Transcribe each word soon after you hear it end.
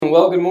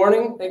Well, good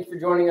morning. Thank you for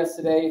joining us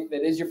today. If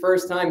it is your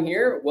first time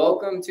here,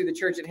 welcome to the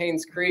church at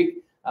Haynes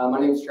Creek. My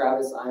name is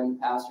Travis. I'm the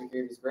pastor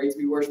here. It's great to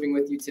be worshiping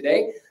with you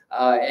today.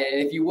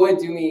 And if you would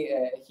do me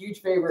a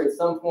huge favor at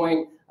some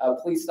point,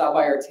 please stop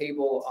by our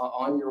table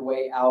on your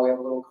way out. We have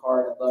a little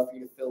card I'd love for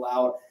you to fill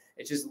out.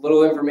 It's just a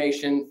little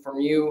information from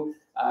you.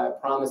 I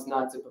promise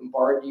not to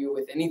bombard you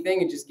with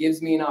anything. It just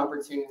gives me an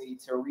opportunity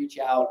to reach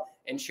out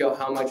and show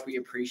how much we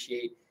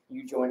appreciate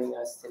you joining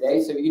us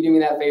today. So if you could do me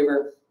that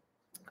favor,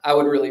 I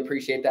would really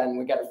appreciate that. And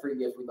we got a free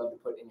gift we'd love to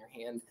put in your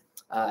hand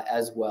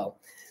as well.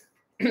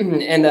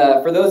 And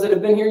for those that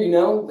have been here, you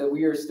know that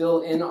we are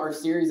still in our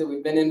series that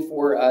we've been in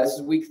for, this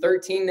is week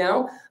 13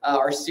 now,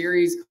 our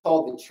series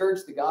called The Church,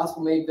 the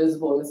Gospel Made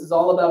Visible. And this is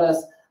all about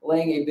us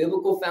laying a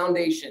biblical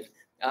foundation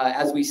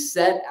as we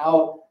set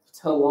out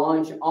to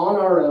launch on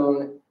our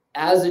own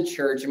as a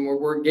church. And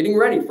we're getting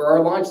ready for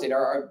our launch date,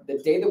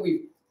 the day that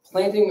we've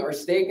planting our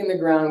stake in the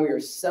ground. We are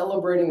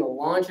celebrating the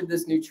launch of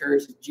this new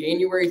church,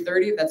 January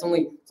 30th. It's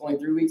only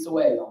 3 weeks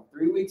away, y'all.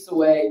 3 weeks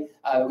away.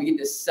 We get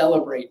to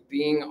celebrate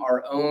being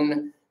our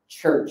own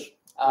church.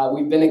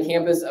 We've been a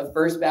campus of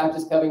First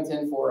Baptist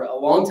Covington for a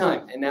long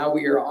time, and now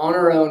we are on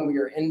our own. We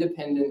are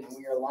independent, and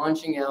we are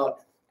launching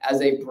out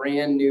as a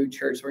brand new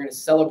church. We're going to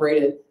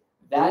celebrate it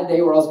that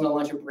day. We're also going to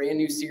launch a brand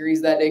new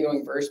series that day,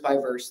 going verse by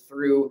verse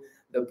through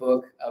the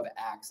book of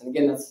Acts. And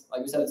again, that's,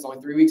 like we said, it's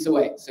only 3 weeks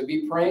away. So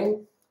be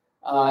praying.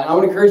 And I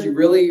would encourage you,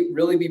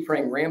 really be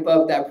praying. Ramp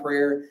up that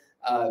prayer.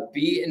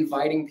 Be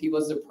inviting people.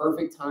 This is a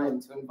perfect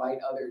time to invite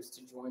others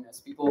to join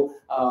us. People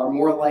are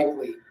more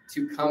likely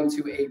to come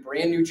to a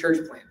brand new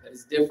church plant that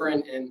is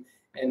different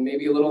and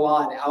maybe a little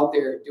odd out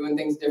there, doing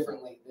things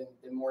differently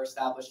than more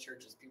established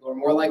churches. People are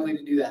more likely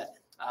to do that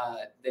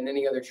than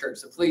any other church.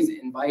 So please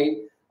invite,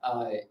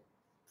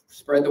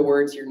 spread the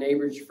word to your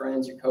neighbors, your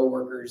friends, your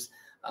coworkers.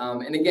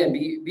 And again,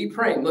 be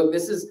praying. Look,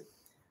 this is...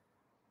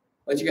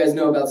 let you guys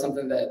know about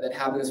something that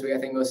happened this week. I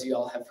think most of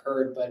y'all have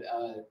heard, but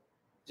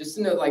just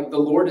to know, like, the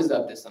Lord is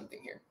up to something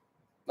here.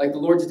 Like, the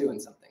Lord's doing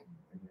something.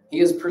 He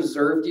has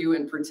preserved you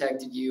and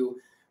protected you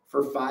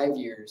for 5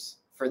 years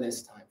for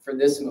this time, for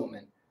this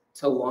moment,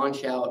 to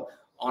launch out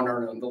on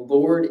our own. The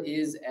Lord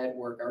is at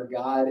work. Our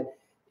God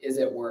is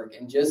at work.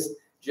 And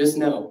just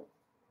know,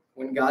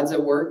 when God's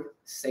at work,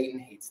 Satan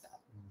hates that.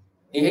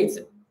 He hates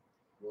it.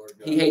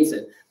 He hates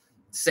it.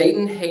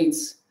 Satan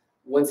hates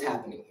what's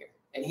happening here.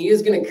 And he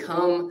is going to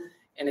come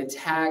and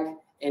attack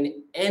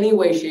in any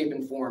way, shape,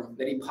 and form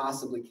that he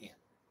possibly can.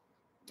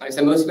 Like I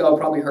said, most of y'all have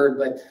probably heard,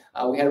 but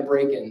we had a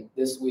break-in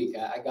this week.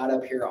 I got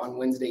up here on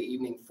Wednesday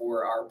evening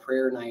for our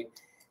prayer night,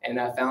 and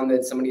I found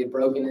that somebody had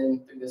broken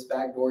in through this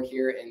back door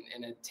here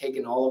and had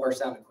taken all of our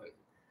sound equipment.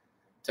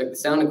 Took the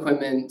sound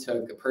equipment,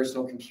 took a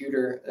personal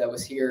computer that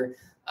was here,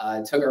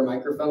 took our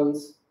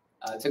microphones,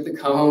 took the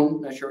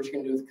cone. Not sure what you're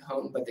going to do with the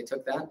cone, but they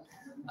took that.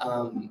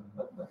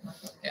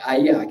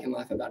 I can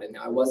laugh about it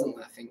now. I wasn't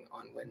laughing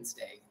on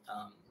Wednesday.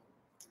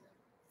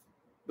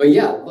 But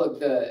yeah, look,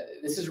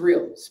 this is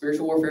real.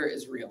 Spiritual warfare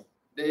is real.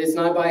 It's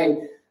not by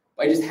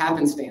just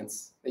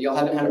happenstance that y'all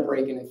haven't had a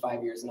break-in in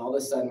 5 years, and all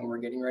of a sudden when we're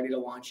getting ready to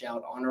launch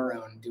out on our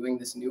own, doing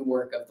this new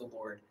work of the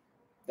Lord,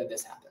 that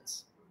this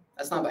happens.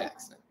 That's not by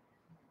accident.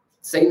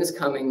 Satan is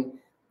coming.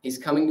 He's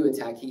coming to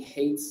attack. He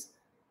hates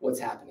what's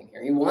happening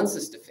here. He wants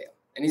us to fail.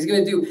 And he's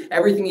going to do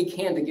everything he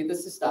can to get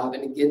this to stop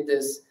and to get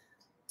this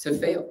to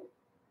fail.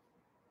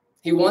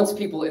 He wants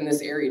people in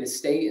this area to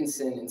stay in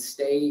sin and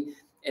stay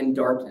in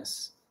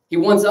darkness. He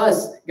wants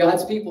us,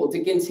 God's people,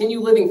 to continue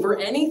living for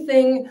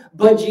anything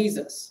but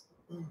Jesus.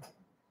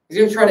 He's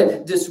going to try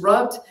to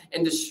disrupt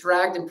and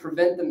distract and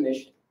prevent the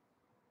mission.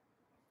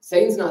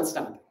 Satan's not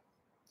stopping,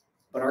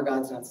 but our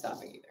God's not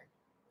stopping either.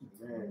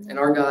 Amen. And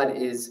our God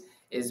is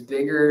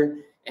bigger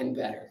and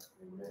better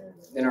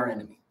than our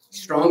enemy,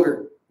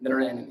 stronger than our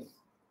enemy.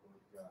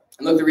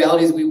 And look, the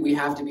reality is we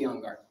have to be on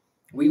guard.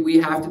 We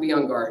have to be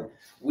on guard.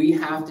 We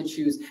have to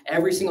choose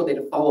every single day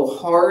to follow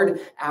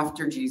hard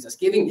after Jesus,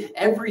 giving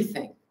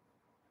everything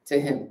to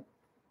him.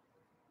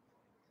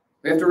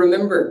 We have to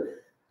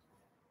remember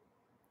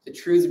the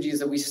truths of Jesus.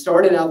 That we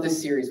started out this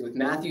series with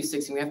Matthew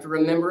 6, and we have to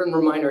remember and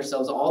remind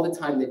ourselves all the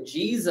time that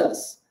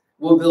Jesus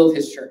will build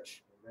his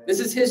church. Amen. This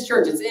is his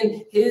church. It's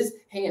in his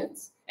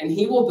hands, and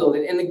he will build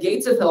it, and the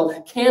gates of hell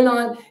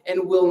cannot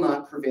and will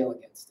not prevail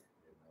against it.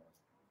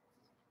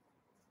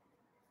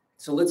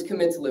 So let's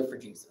commit to live for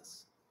Jesus.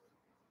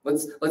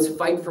 Let's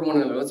fight for one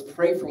another. Let's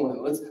pray for one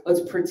another.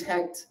 Let's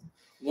protect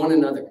one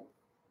another.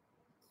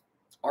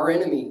 Our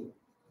enemy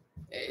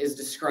is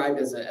described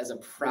as a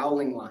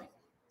prowling lion,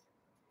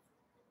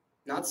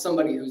 not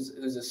somebody who's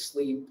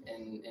asleep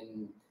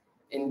and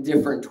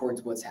indifferent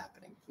towards what's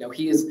happening. No,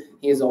 he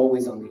is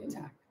always on the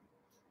attack.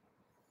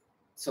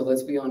 So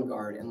let's be on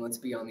guard and let's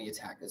be on the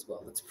attack as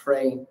well. Let's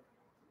pray.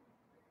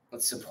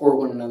 Let's support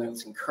one another.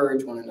 Let's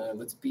encourage one another.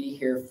 Let's be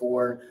here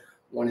for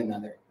one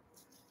another.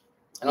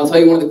 And I'll tell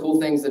you one of the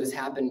cool things that has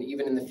happened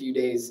even in the few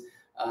days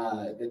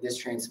that this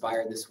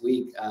transpired this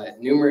week.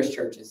 Numerous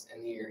churches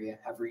in the area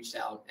have reached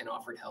out and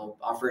offered help,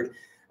 offered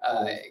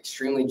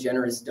extremely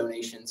generous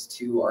donations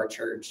to our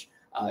church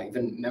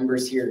even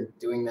members here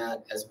doing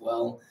that as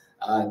well.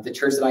 The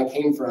church that I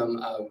came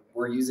from,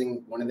 we're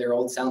using one of their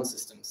old sound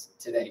systems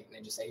today. And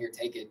they just say, here,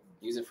 take it,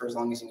 use it for as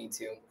long as you need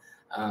to.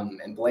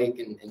 And Blake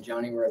and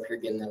Johnny were up here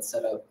getting that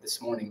set up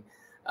this morning.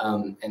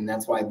 And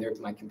that's why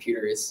my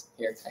computer is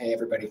here. Hey,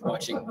 everybody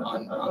watching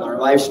on our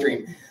live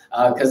stream.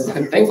 Because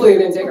thankfully they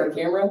didn't take our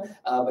camera,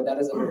 but that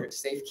is under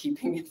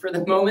safekeeping for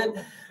the moment.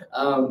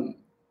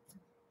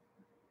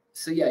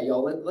 So yeah,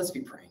 y'all, let's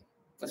be praying.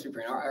 Let's be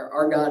praying.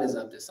 Our God is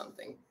up to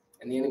something,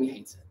 and the enemy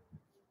hates it.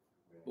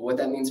 But what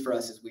that means for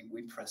us is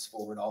we press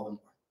forward all the more.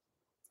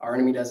 Our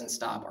enemy doesn't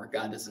stop, our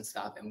God doesn't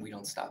stop, and we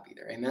don't stop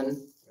either.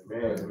 Amen?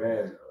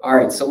 Amen. All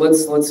right, so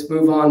let's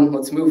move on.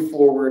 Let's move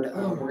forward.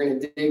 We're going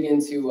to dig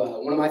into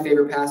one of my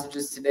favorite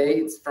passages today.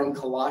 It's from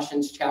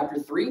Colossians chapter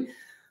 3.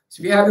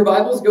 So if you have your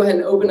Bibles, go ahead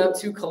and open up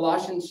to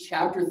Colossians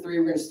chapter 3.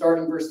 We're going to start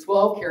in verse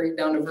 12, carry it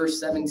down to verse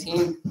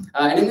 17.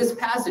 And in this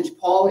passage,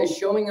 Paul is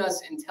showing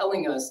us and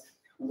telling us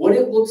what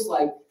it looks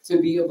like to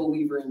be a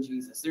believer in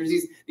Jesus. There's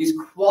these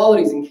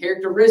qualities and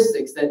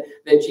characteristics that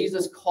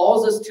Jesus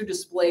calls us to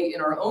display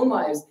in our own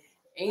lives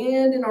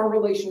and in our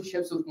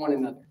relationships with one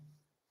another.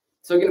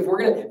 So again, if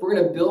we're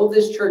gonna build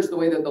this church the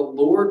way that the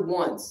Lord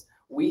wants,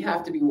 we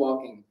have to be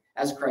walking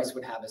as Christ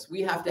would have us.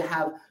 We have to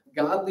have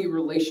godly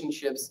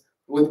relationships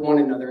with one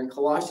another. And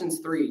Colossians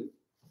 3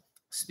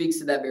 speaks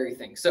to that very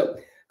thing. So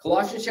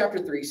Colossians chapter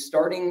 3,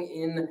 starting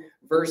in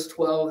verse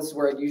 12, this is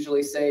where I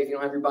usually say, if you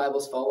don't have your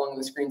Bibles, follow along on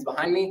the screens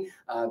behind me.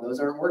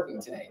 Those aren't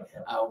working today.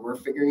 We're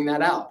figuring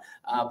that out.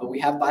 But we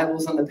have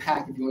Bibles on the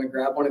back if you want to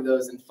grab one of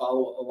those and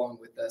follow along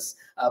with us.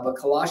 But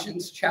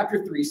Colossians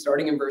chapter 3,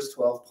 starting in verse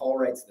 12, Paul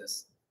writes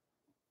this.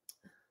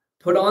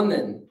 Put on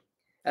then,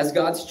 as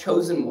God's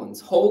chosen ones,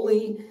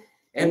 holy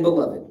and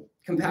beloved,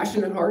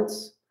 compassionate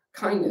hearts,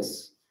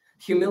 kindness,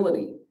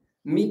 humility,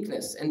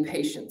 meekness, and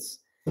patience,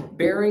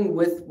 bearing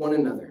with one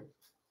another.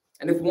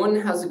 And if one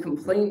has a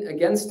complaint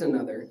against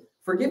another,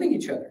 forgiving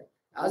each other,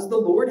 as the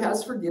Lord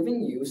has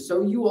forgiven you,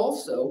 so you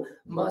also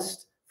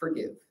must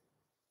forgive.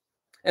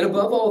 And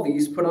above all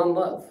these, put on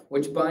love,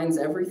 which binds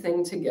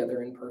everything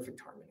together in perfect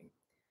harmony.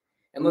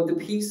 And let the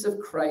peace of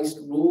Christ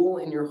rule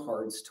in your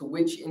hearts, to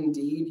which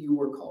indeed you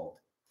were called,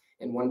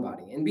 in one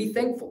body. And be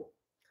thankful.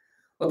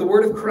 Let the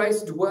word of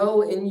Christ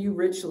dwell in you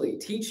richly,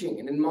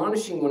 teaching and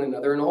admonishing one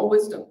another in all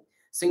wisdom,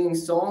 singing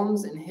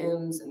psalms and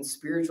hymns and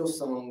spiritual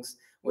songs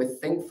with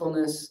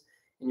thankfulness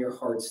in your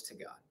hearts to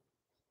God.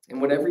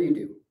 And whatever you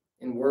do,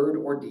 in word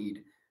or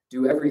deed,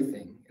 do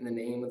everything in the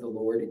name of the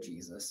Lord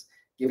Jesus,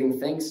 giving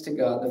thanks to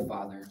God the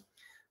Father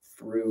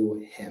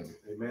through him.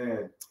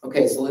 Amen.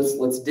 Okay, so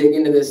let's dig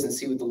into this and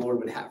see what the Lord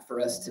would have for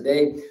us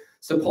today.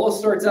 So Paul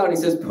starts out and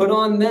he says, put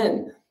on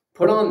then.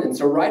 Put on then.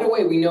 So right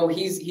away we know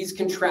he's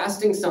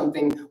contrasting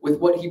something with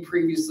what he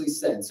previously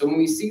said. So when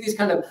we see these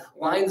kind of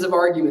lines of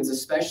arguments,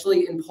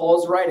 especially in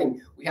Paul's writing,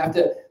 we have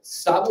to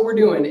stop what we're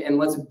doing and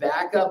let's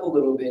back up a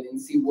little bit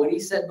and see what he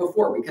said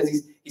before, because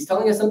he's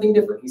telling us something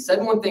different. He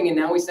said one thing and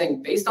now he's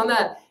saying, based on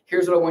that,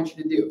 here's what I want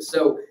you to do.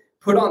 So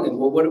put on then.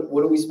 Well,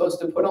 what are we supposed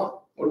to put on?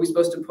 What are we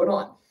supposed to put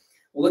on?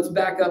 Well, let's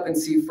back up and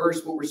see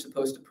first what we're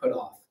supposed to put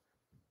off.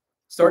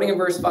 Starting in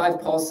verse 5,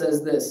 Paul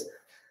says this,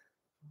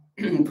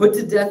 put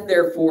to death,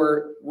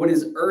 therefore, what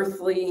is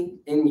earthly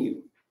in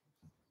you.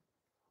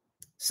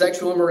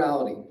 Sexual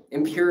immorality,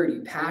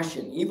 impurity,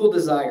 passion, evil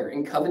desire,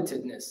 and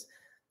covetousness,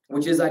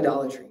 which is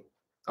idolatry.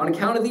 On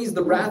account of these,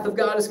 the wrath of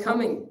God is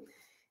coming.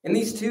 And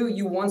these two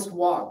you once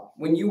walked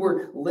when you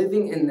were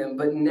living in them,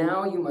 but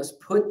now you must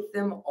put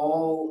them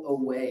all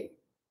away.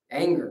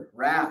 Anger,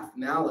 wrath,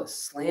 malice,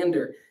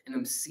 slander, and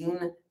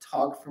obscene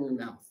talk from your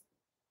mouth.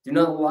 Do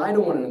not lie to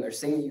one another,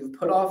 saying that you've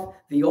put off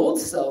the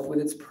old self with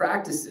its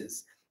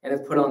practices and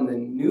have put on the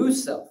new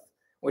self,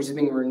 which is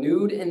being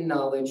renewed in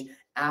knowledge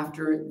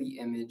after the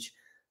image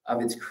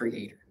of its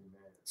creator.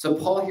 So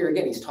Paul here,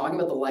 again, he's talking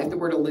about the life that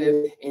we're to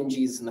live in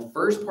Jesus. And the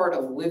first part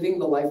of living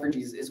the life for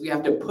Jesus is we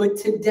have to put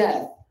to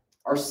death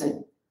our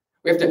sin.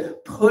 We have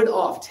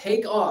to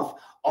take off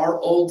our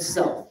old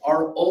self,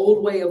 our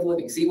old way of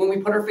living. See, when we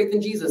put our faith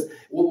in Jesus,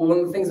 one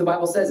of the things the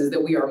Bible says is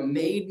that we are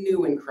made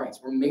new in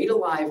Christ. We're made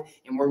alive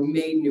and we're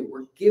made new.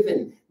 We're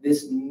given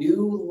this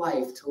new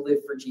life to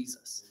live for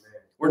Jesus.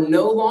 Amen. We're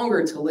no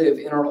longer to live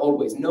in our old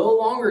ways, no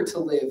longer to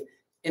live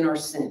in our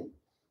sin.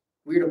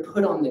 We're to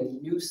put on the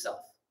new self.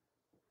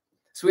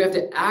 So we have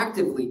to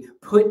actively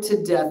put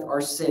to death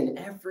our sin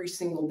every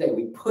single day.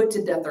 We put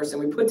to death our sin.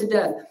 We put to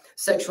death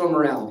sexual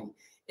immorality,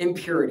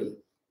 impurity,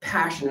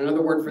 passion.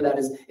 Another word for that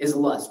is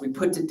lust. We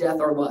put to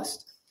death our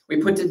lust. We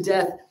put to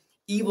death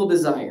evil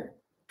desire,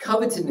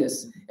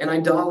 covetousness, and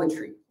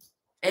idolatry,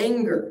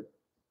 anger,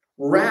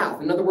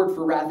 wrath. Another word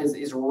for wrath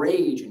is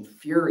rage and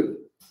fury.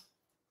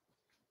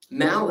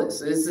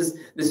 Malice is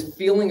this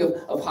feeling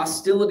of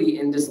hostility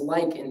and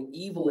dislike and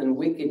evil and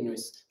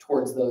wickedness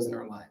towards those in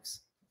our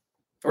lives.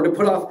 Or to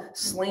put off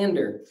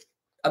slander,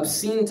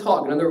 obscene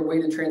talk. Another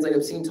way to translate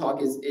obscene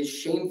talk is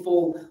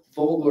shameful,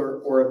 vulgar,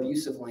 or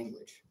abusive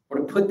language. Or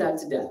to put that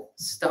to death.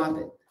 Stop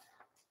it.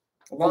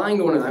 Lying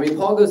to one another. I mean,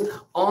 Paul goes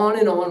on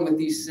and on with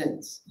these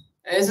sins.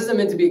 And this isn't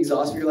meant to be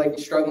exhaustive. You're like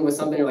struggling with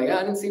something. You're like,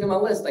 I didn't see it on my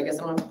list. I guess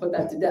I don't have to put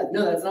that to death.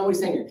 No, that's not what he's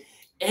saying here.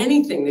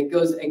 Anything that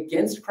goes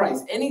against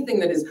Christ, anything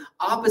that is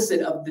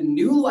opposite of the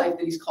new life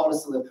that he's called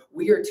us to live,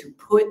 we are to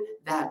put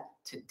that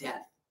to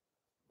death.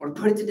 Or to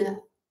put it to death.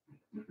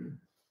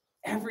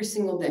 Every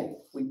single day,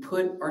 we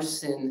put our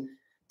sin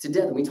to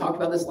death. And we talked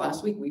about this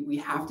last week. We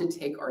have to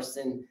take our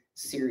sin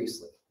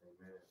seriously.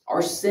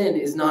 Our sin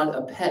is not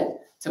a pet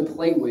to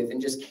play with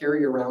and just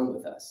carry around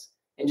with us.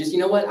 And just, you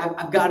know what?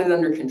 I've got it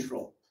under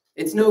control.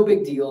 It's no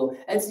big deal.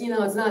 It's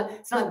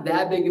not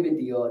that big of a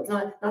deal. It's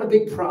not a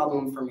big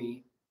problem for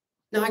me.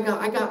 No, I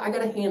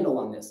got a handle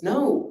on this.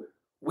 No,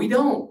 we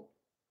don't.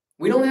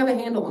 We don't have a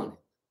handle on it.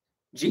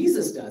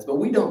 Jesus does, but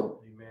we don't.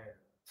 Amen.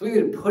 So we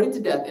need to put it to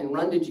death and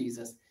run to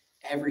Jesus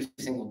every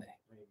single day.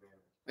 Amen.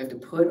 We have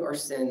to put our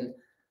sin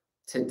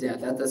to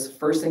death. That's the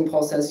first thing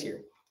Paul says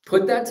here.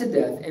 Put that to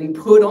death and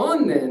put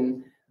on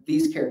then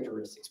these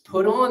characteristics.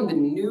 Put on the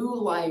new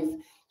life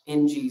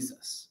in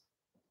Jesus.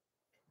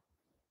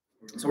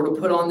 So we're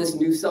to put on this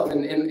new self.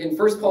 And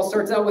first Paul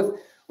starts out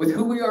with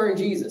who we are in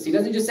Jesus. He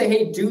doesn't just say,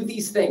 hey, do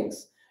these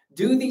things.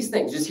 Do these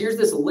things. Just here's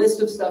this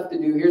list of stuff to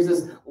do. Here's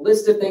this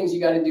list of things you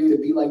got to do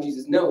to be like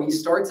Jesus. No, he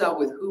starts out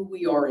with who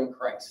we are in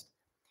Christ.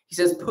 He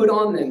says, put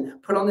on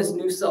this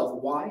new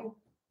self. Why?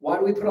 Why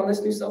do we put on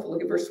this new self?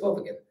 Look at verse 12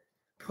 again.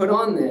 Put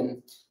on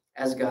then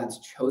as God's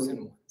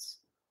chosen ones,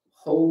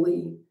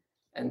 holy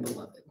and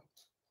beloved.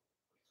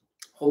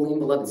 Holy and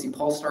beloved. See,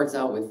 Paul starts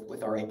out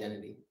with our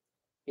identity.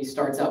 He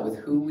starts out with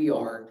who we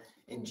are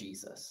in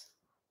Jesus.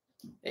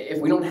 If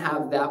we don't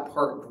have that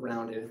part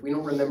grounded, if we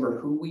don't remember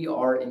who we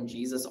are in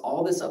Jesus,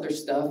 all this other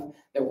stuff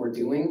that we're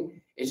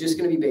doing is just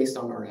going to be based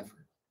on our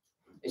effort.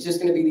 It's just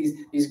going to be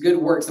these good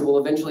works that will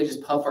eventually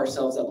just puff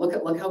ourselves up.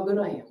 Look how good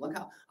I am. Look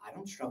how I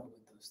don't struggle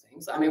with those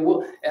things. I mean,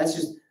 that's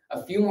just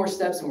a few more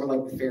steps and we're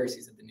like the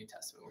Pharisees of the New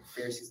Testament. We're the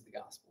Pharisees of the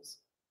Gospels.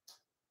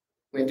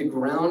 We have to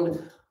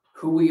ground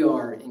who we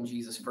are in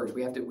Jesus first.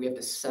 We have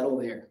to settle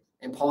there.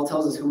 And Paul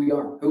tells us who we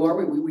are. Who are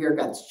we? We are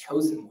God's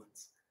chosen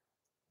ones.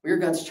 We are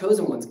God's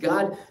chosen ones.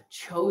 God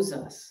chose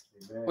us,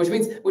 which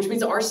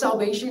means our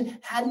salvation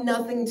had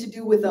nothing to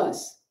do with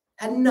us,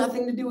 had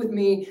nothing to do with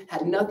me,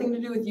 had nothing to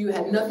do with you,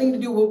 had nothing to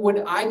do with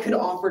what I could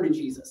offer to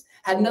Jesus,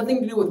 had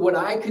nothing to do with what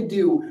I could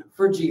do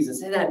for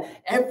Jesus. It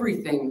had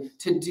everything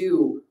to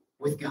do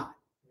with God.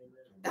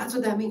 That's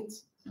what that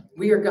means.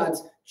 We are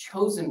God's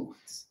chosen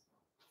ones.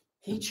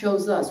 He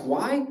chose us.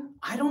 Why?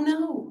 I don't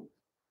know.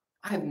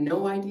 I have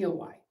no idea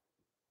why.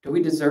 Do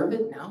we deserve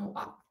it? No.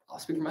 I'll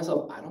speak for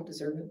myself. I don't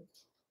deserve it.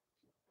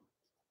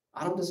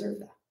 I don't deserve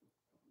that.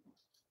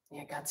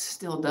 Yeah, God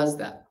still does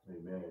that.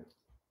 Amen.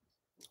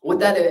 What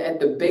that, at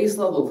the base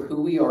level of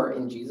who we are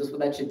in Jesus, what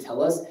that should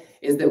tell us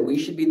is that we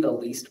should be the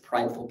least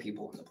prideful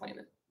people on the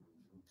planet.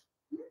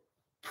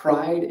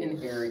 Pride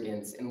and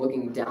arrogance and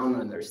looking down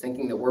on others,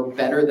 thinking that we're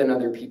better than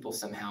other people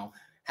somehow,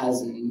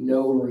 has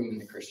no room in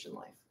the Christian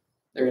life.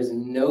 There is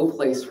no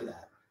place for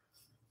that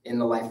in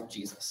the life of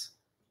Jesus.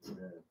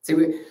 Amen. See,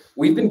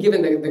 we've been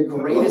given the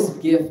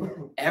greatest gift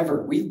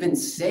ever. We've been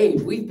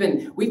saved. We've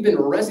been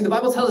rescued. The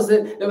Bible tells us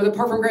that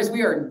apart from Christ,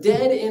 we are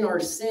dead in our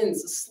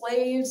sins,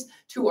 slaves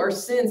to our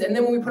sins. And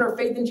then when we put our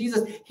faith in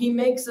Jesus, he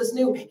makes us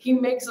new. He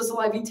makes us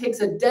alive. He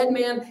takes a dead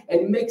man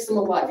and makes him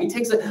alive. He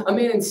takes a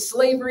man in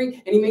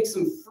slavery and he makes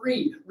him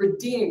free,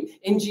 redeemed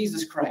in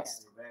Jesus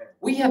Christ. Amen.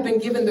 We have been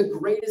given the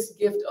greatest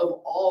gift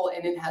of all,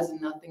 and it has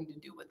nothing to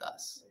do with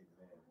us.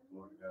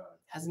 Amen. It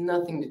has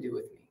nothing to do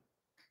with me.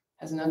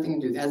 Has nothing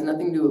to do. It has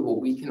nothing to do with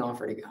what we can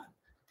offer to God.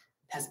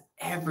 It has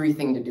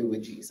everything to do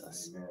with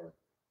Jesus. Amen.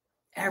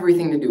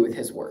 Everything to do with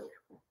his work.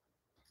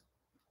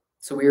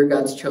 So we are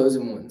God's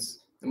chosen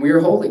ones. And we are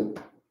holy.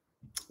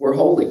 We're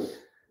holy.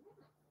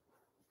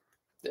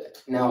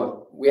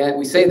 Now,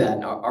 we say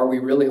that. Are we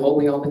really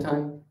holy all the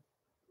time?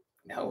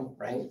 No,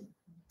 right?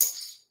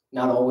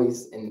 Not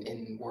always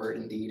in word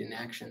and deed and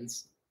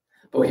actions.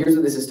 But here's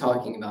what this is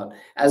talking about.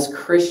 As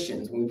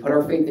Christians, when we put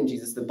our faith in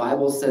Jesus, the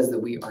Bible says that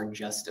we are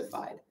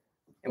justified.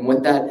 And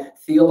what that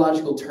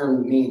theological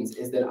term means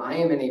is that I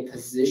am in a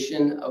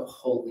position of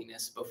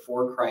holiness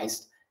before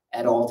Christ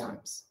at all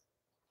times.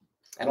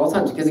 At all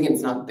times, because again,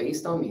 it's not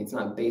based on me. It's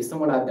not based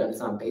on what I've done. It's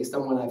not based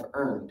on what I've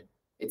earned.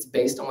 It's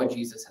based on what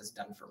Jesus has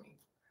done for me.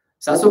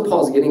 So that's what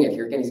Paul's getting at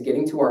here. Again, he's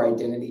getting to our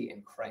identity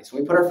in Christ.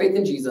 When we put our faith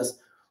in Jesus,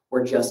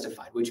 we're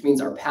justified, which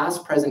means our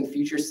past, present,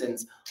 future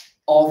sins,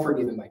 all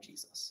forgiven by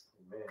Jesus.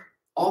 Amen.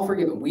 All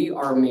forgiven. We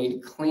are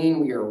made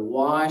clean. We are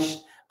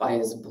washed by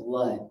his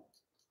blood.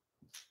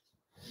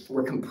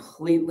 We're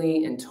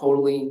completely and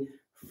totally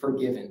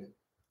forgiven.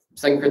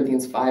 2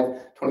 Corinthians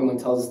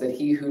 5:21 tells us that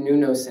he who knew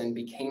no sin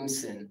became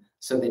sin,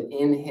 so that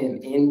in him,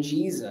 in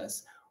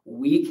Jesus,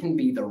 we can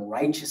be the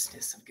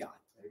righteousness of God.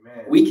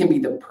 Amen. We can be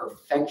the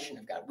perfection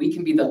of God. We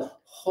can be the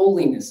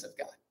holiness of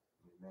God.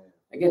 Amen.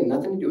 Again,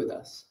 nothing to do with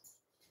us.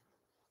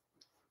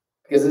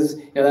 Because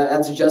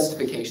that's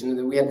justification.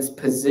 That we have this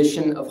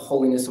position of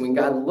holiness. And when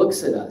God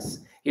looks at us,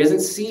 he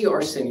doesn't see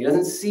our sin. He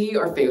doesn't see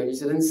our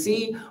failures. He doesn't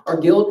see our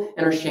guilt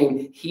and our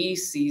shame. He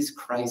sees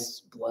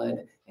Christ's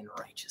blood and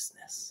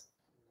righteousness.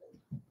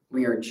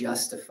 We are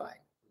justified.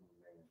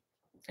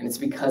 And it's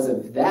because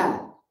of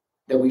that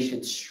we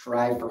should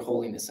strive for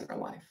holiness in our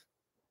life.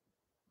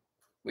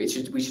 We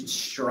should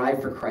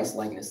strive for Christ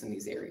likeness in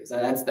these areas.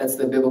 That's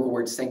the biblical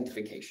word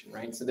sanctification,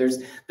 right? So there's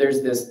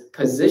this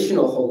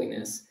positional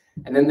holiness,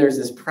 and then there's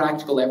this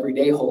practical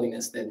everyday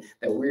holiness that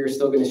we're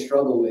still going to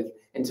struggle with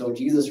until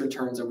Jesus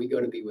returns or we go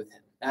to be with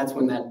him. That's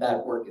when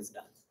that work is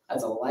done.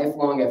 That's a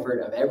lifelong effort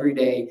of every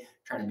day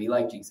trying to be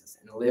like Jesus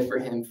and live for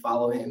him,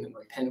 follow him, and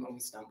repent when we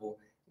stumble,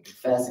 and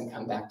confess and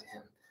come back to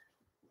him.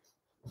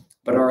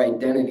 But our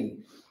identity,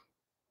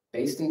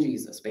 based in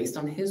Jesus, based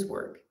on his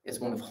work, is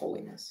one of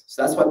holiness.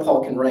 So that's why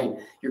Paul can write,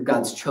 you're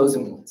God's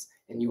chosen ones,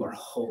 and you are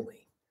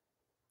holy.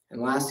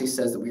 And last, he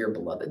says that we are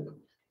beloved.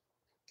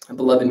 And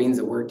beloved means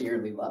that we're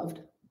dearly loved.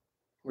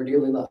 We're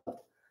dearly loved.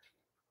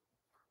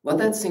 Let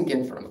that sink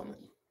in for a moment.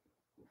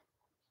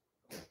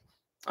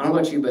 I don't know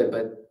about you,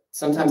 but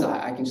sometimes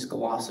I can just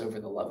gloss over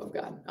the love of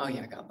God. Oh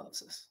yeah, God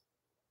loves us.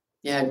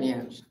 Yeah,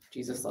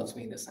 Jesus loves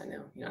me, this I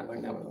know. I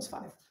learned that when I was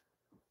 5.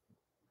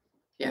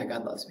 Yeah,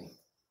 God loves me.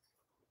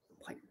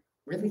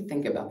 Really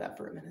think about that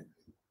for a minute.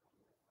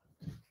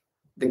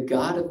 The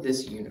God of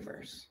this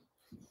universe,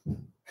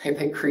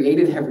 that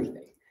created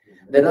everything,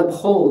 that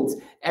upholds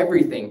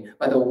everything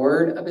by the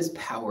word of his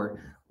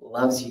power,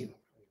 loves you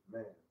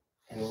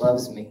and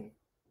loves me.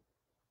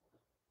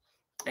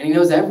 And he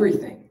knows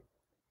everything.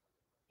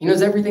 He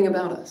knows everything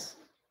about us.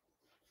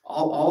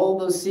 All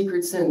those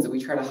secret sins that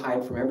we try to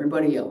hide from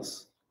everybody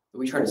else, that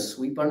we try to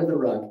sweep under the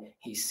rug,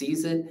 he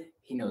sees it,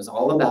 he knows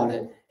all about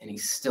it, and he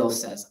still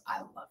says, I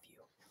love you.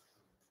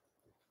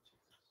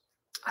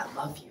 I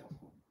love you.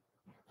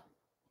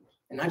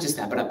 And not just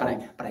that, but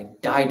I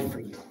died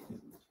for you.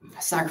 I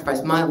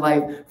sacrificed my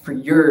life for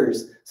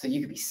yours so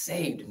you could be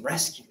saved and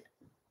rescued.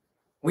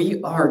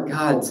 We are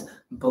God's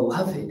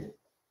beloved.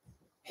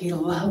 He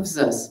loves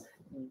us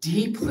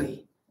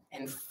deeply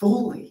and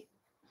fully.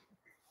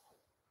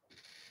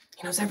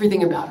 He knows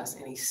everything about us,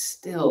 and he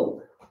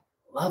still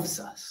loves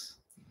us.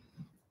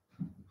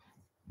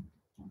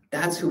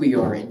 That's who we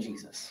are in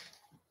Jesus.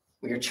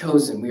 We are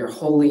chosen, we are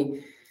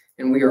holy,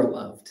 and we are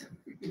loved.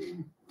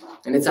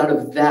 And it's out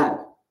of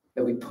that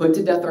we put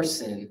to death our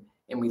sin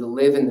and we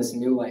live in this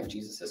new life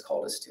Jesus has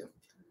called us to.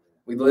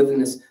 We live in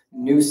this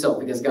new self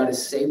because God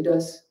has saved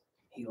us,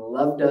 he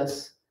loved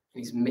us,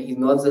 and he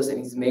loves us, and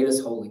he's made us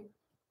holy.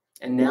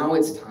 And now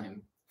it's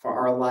time for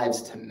our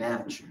lives to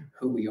match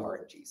who we are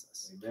in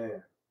Jesus.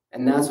 Amen.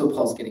 And that's what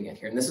Paul's getting at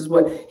here. And this is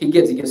what he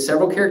gives. He gives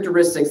several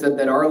characteristics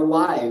that our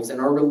lives and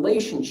our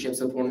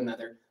relationships with one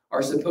another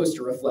are supposed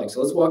to reflect.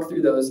 So let's walk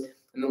through those,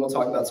 and then we'll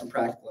talk about some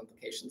practical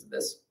implications of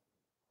this.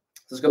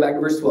 Let's go back to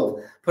verse 12.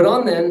 Put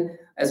on then,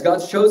 as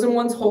God's chosen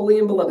ones, holy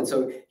and beloved.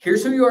 So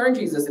here's who you are in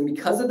Jesus. And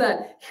because of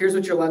that, here's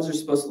what your lives are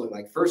supposed to look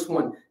like. First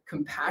one,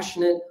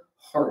 compassionate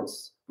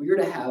hearts. We are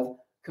to have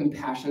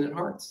compassionate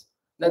hearts.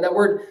 That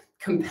word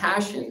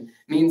compassion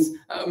means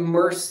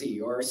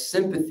mercy or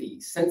sympathy,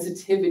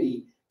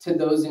 sensitivity to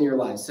those in your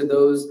lives, to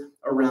those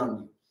around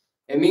you.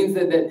 It means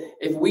that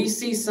if we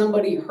see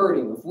somebody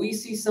hurting, if we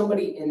see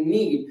somebody in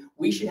need,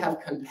 we should have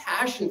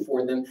compassion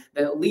for them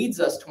that leads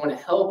us to want to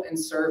help and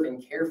serve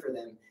and care for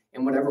them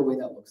in whatever way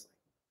that looks like.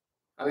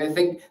 I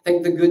mean,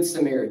 think the Good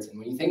Samaritan.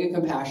 When you think of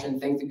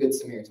compassion, think the Good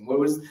Samaritan. What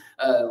was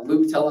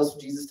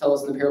Jesus tell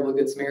us in the parable of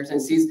the Good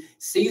Samaritan?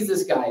 Sees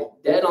this guy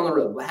dead on the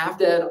road, half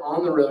dead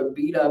on the road,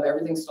 beat up,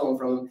 everything stolen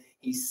from him.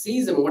 He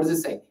sees him, and what does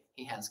it say?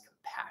 He has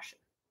compassion.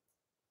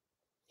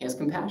 He has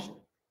compassion.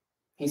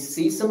 He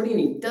sees somebody in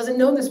need, doesn't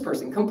know this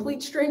person,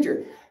 complete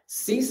stranger,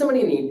 sees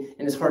somebody in need,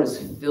 and his heart is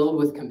filled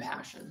with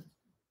compassion.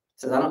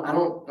 Says, I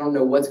don't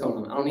know what's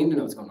going on. I don't need to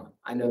know what's going on.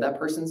 I know that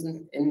person's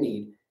in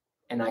need,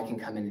 and I can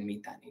come in and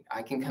meet that need.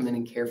 I can come in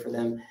and care for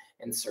them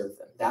and serve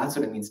them. That's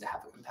what it means to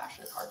have a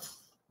compassionate heart. So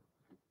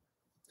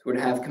we're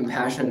to have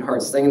compassionate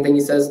hearts. Second thing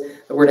he says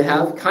that we're to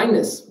have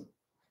kindness.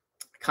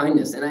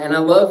 Kindness. And I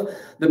love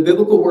the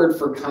biblical word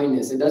for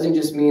kindness. It doesn't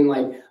just mean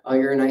like, oh,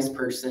 you're a nice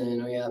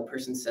person. Oh, yeah, the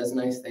person says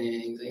nice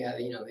things. Oh, yeah,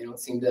 they don't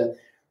seem to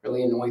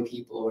really annoy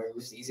people or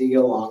just easy to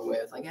get along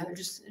with. Like, yeah, they're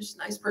just a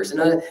nice person.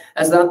 No,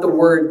 that's not the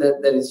word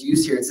that is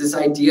used here. It's this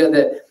idea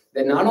that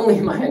not only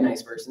am I a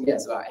nice person,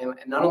 yes, and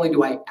not only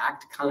do I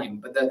act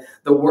kind, but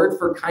the word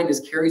for kindness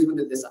carries with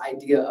it this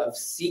idea of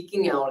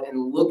seeking out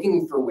and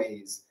looking for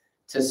ways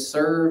to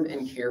serve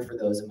and care for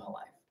those in my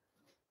life.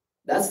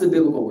 That's the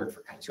biblical word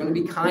for kindness. You want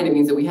to be kind, it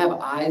means that we have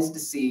eyes to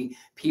see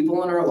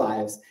people in our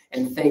lives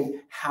and think,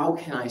 how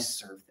can I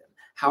serve them?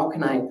 How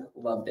can I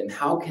love them?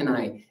 How can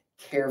I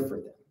care for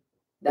them?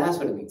 That's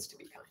what it means to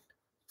be kind.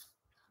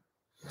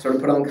 So to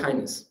put on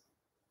kindness.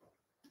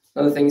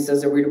 Another thing he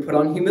says that we're to put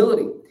on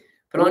humility.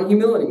 Put on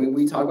humility.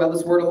 We talk about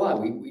this word a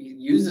lot. We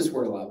use this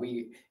word a lot.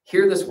 We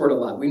hear this word a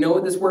lot. We know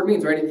what this word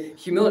means, right?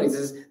 Humility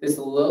is this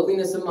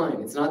lowliness of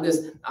mind. It's not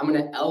this, I'm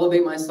going to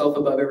elevate myself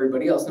above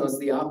everybody else. No, it's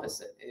the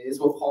opposite. It is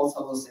what Paul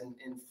tells us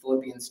in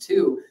Philippians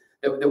 2,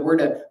 that we're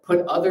to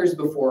put others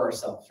before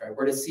ourselves, right?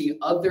 We're to see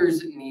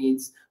others'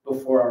 needs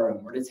before our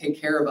own. We're to take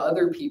care of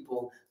other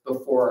people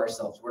before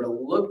ourselves. We're to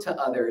look to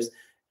others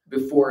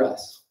before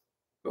us,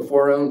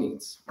 before our own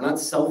needs. We're not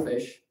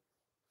selfish.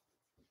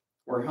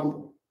 We're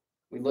humble.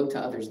 We look to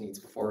others' needs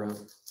before our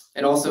own.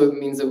 It also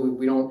means that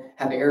we don't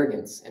have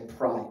arrogance and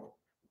pride.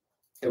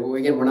 That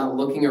again, we're not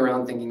looking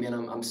around thinking, man,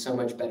 I'm so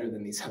much better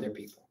than these other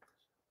people.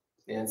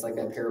 Yeah, it's like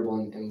that parable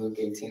in Luke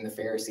 18, the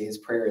Pharisee, his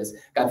prayer is,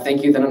 God,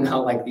 thank you that I'm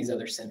not like these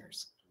other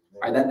sinners.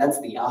 All right,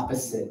 that's the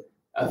opposite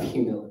of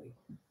humility.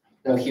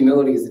 No,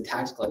 humility is the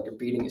tax collector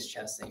beating his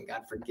chest saying,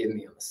 God, forgive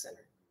me, I'm a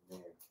sinner.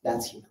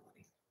 That's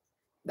humility.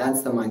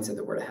 That's the mindset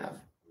that we're to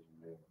have.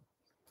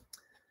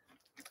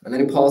 And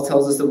then Paul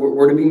tells us that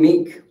we're to be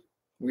meek.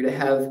 We're to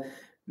have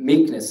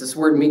meekness. This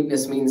word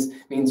meekness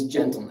means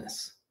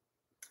gentleness.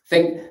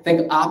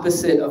 Think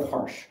opposite of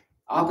harsh.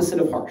 Opposite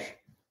of harsh.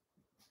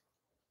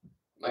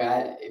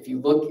 If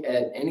you look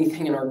at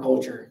anything in our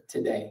culture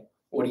today,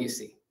 what do you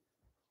see?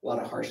 A lot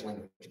of harsh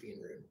language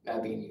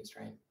being used,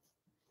 right?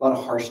 A lot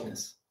of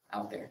harshness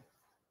out there.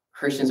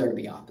 Christians are to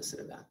be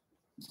opposite of that.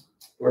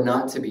 We're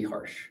not to be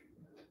harsh.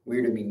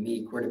 We're to be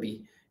meek. We're to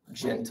be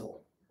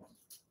gentle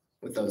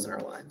with those in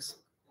our lives.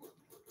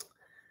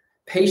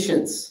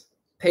 Patience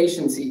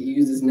he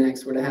uses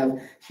next. We're to have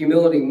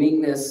humility,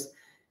 meekness,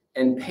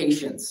 and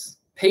patience.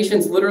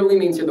 Patience literally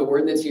means, here the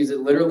word that's used, it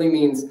literally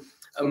means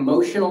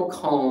emotional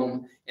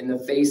calm in the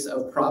face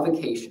of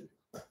provocation,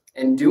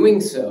 and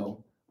doing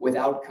so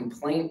without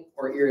complaint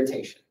or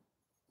irritation.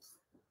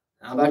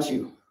 How about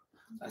you?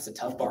 That's a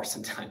tough bar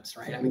sometimes,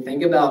 right? I mean,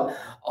 think about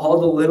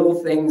all the little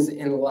things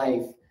in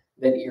life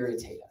that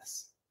irritate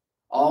us.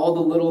 All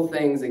the little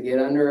things that get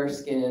under our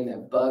skin,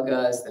 that bug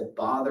us, that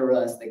bother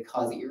us, that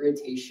cause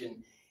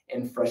irritation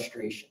and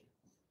frustration.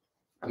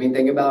 I mean,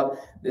 think about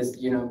this,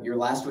 your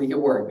last week at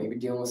work, maybe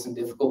dealing with some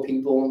difficult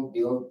people,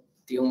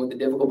 dealing with a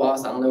difficult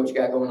boss. I don't know what you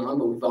got going on,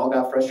 but we've all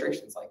got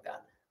frustrations like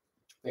that.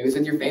 Maybe it's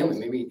with your family.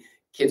 Maybe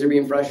kids are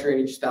being frustrated,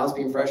 your spouse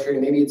being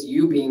frustrated. Maybe it's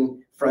you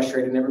being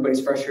frustrated and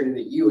everybody's frustrated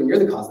at you and you're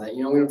the cause of that.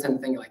 We don't tend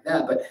to think like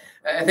that. But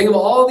I think of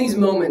all these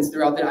moments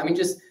throughout that. I mean,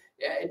 just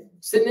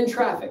sitting in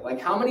traffic. Like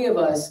how many of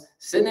us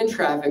sitting in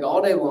traffic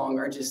all day long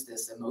are just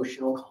this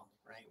emotional calm,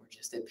 right? We're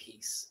just at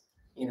peace.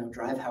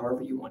 Drive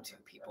however you want to,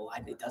 people.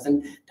 It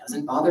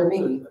doesn't bother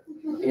me,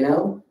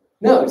 No,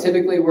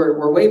 typically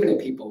we're waving at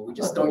people. We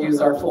just don't use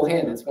our full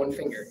hand. It's one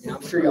finger.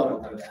 I'm sure y'all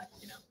don't do that.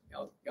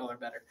 Y'all are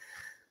better.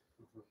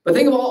 But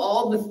think of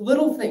all the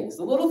little things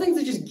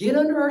that just get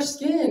under our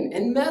skin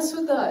and mess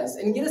with us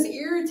and get us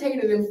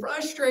irritated and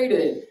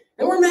frustrated,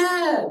 and we're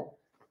mad.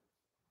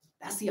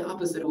 That's the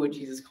opposite of what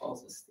Jesus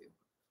calls us to.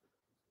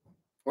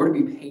 We're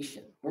to be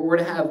patient. We're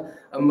to have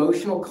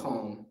emotional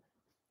calm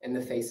in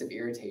the face of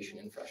irritation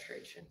and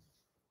frustration.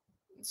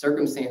 In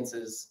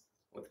circumstances,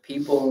 with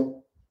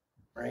people,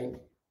 right?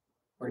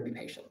 We're to be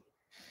patient.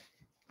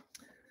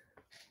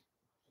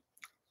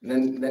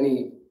 And then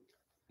he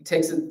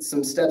takes it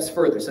some steps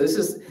further. So this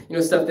is,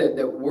 stuff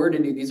that we're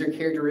to do. These are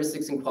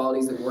characteristics and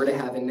qualities that we're to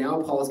have. And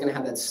now Paul is going to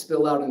have that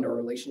spill out into our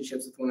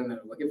relationships with one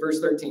another. Look at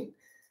verse 13.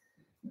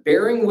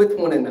 Bearing with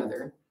one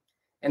another,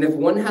 and if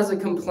one has a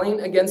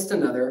complaint against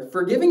another,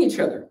 forgiving each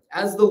other.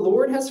 As the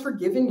Lord has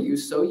forgiven you,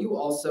 so you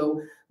also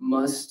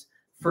must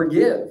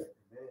forgive.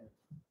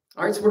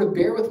 All right, so we're to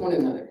bear with one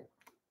another.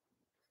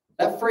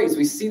 That phrase,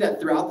 we see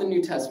that throughout the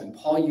New Testament.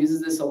 Paul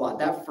uses this a lot.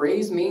 That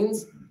phrase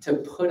means to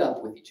put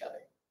up with each other.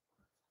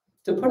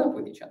 To put up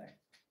with each other.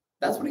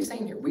 That's what he's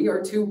saying here. We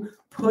are to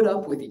put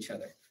up with each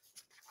other.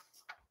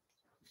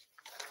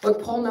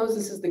 But Paul knows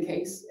this is the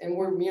case, and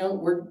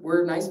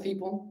we're nice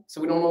people, so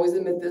we don't always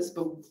admit this,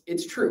 but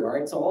it's true, all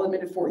right? So I'll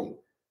admit it for you.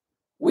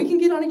 We can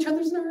get on each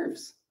other's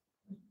nerves.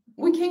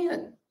 We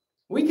can.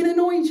 We can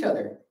annoy each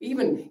other.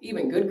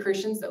 Even good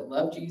Christians that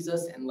love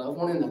Jesus and love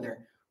one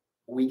another,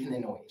 we can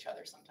annoy each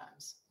other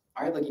sometimes.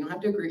 All right, you don't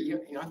have to agree.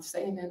 You don't have to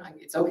say amen.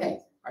 It's okay.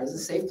 All right, this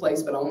is a safe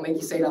place, but I won't make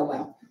you say it out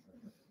loud.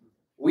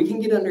 We can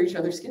get under each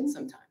other's skin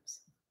sometimes.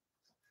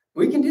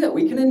 We can do that.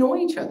 We can annoy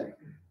each other.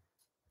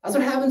 That's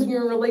what happens when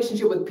you're in a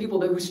relationship with people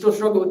who still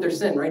struggle with their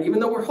sin, right? Even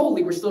though we're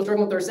holy, we're still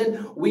struggling with our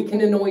sin. We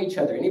can annoy each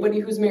other. Anybody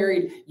who's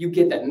married, you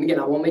get that. And again,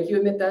 I won't make you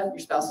admit that. Your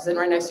spouse is sitting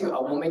right next to you. I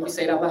won't make you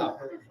say it out loud.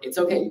 It's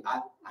okay.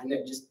 I know.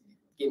 Just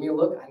give me a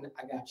look.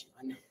 I got you.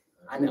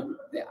 I know.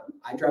 Yeah,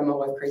 I drive my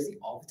wife crazy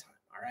all the time.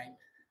 All right.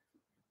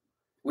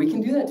 We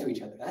can do that to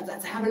each other.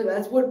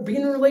 That's what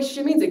being in a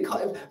relationship means.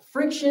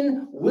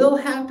 Friction will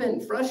happen.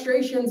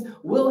 Frustrations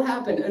will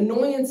happen.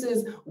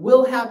 Annoyances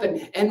will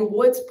happen. And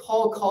what's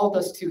Paul called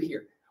us to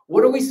here?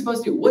 What are we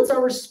supposed to do? What's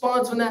our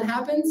response when that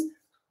happens?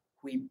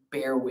 We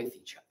bear with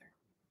each other.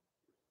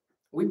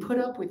 We put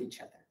up with each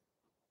other.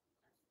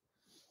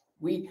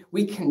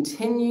 We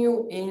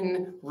continue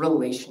in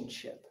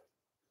relationship.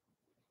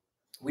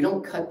 We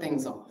don't cut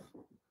things off.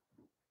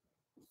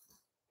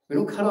 We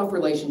don't cut off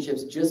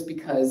relationships just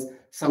because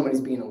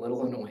somebody's being a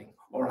little annoying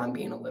or I'm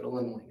being a little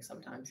annoying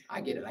sometimes. I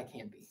get it. I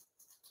can be.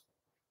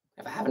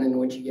 If I haven't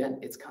annoyed you yet,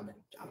 it's coming.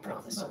 I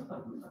promise.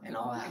 And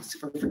I'll ask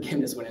for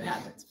forgiveness when it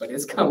happens, but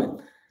it's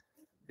coming.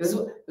 This is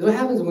what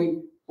happens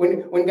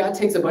when God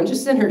takes a bunch of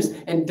sinners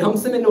and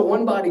dumps them into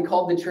one body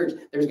called the church.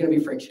 There's going to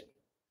be friction,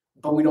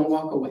 but we don't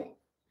walk away.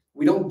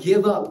 We don't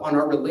give up on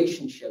our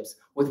relationships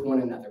with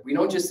one another. We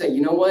don't just say,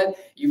 you know what,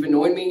 you've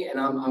annoyed me and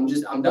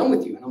I'm done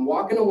with you and I'm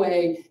walking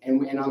away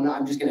and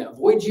I'm just going to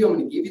avoid you. I'm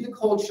going to give you the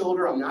cold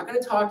shoulder. I'm not going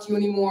to talk to you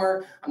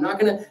anymore. I'm not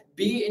going to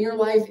be in your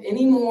life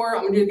anymore.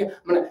 I'm going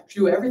to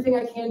do everything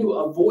I can to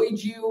avoid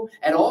you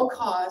at all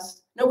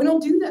costs. No, we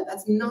don't do that.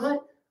 That's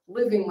not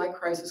living like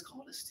Christ has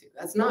called us to.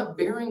 That's not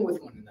bearing with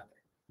one another.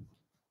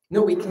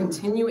 No, we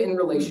continue in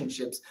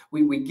relationships.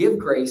 We give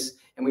grace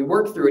and we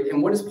work through it.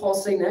 And what does Paul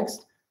say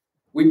next?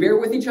 We bear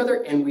with each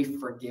other and we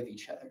forgive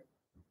each other.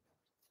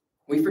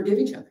 We forgive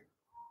each other.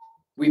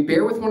 We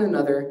bear with one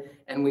another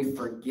and we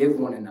forgive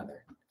one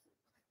another.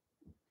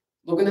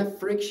 Look, when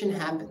that friction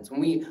happens, when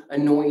we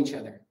annoy each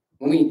other,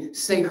 when we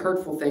say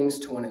hurtful things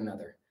to one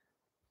another,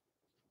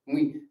 when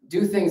we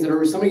do things that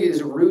are somebody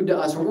is rude to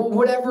us, or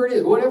whatever it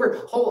is, whatever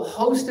whole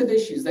host of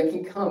issues that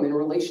can come in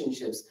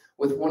relationships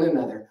with one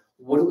another,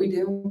 what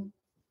do?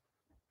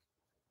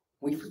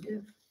 We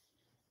forgive.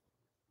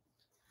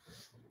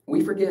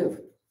 We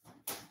forgive.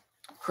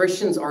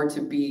 Christians are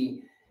to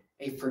be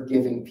a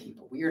forgiving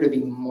people. We are to be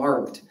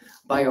marked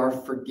by our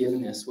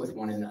forgiveness with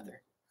one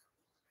another.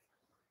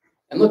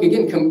 And look,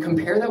 again,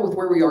 compare that with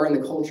where we are in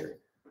the culture.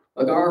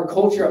 Like our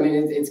culture, I mean,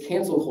 it's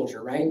cancel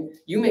culture, right?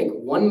 You make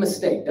one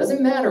mistake.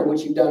 Doesn't matter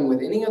what you've done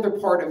with any other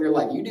part of your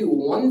life. You do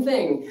one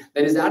thing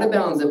that is out of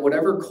bounds at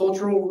whatever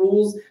cultural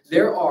rules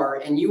there are,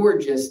 and you are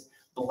just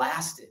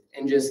blasted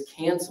and just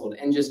canceled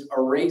and just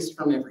erased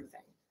from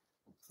everything.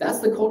 That's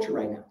the culture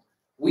right now.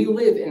 We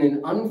live in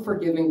an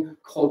unforgiving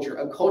culture,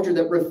 a culture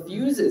that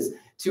refuses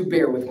to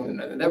bear with one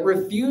another, that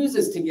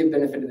refuses to give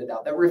benefit of the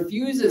doubt, that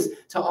refuses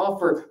to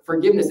offer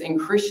forgiveness. And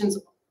Christians,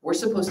 we're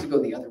supposed to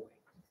go the other way.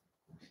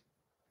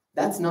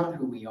 That's not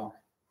who we are.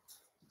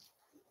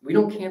 We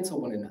don't cancel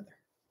one another.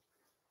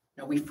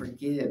 No, we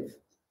forgive.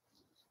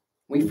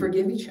 We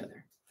forgive each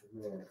other.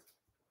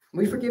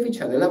 We forgive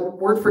each other. That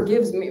word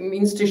forgives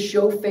means to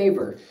show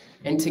favor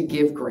and to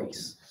give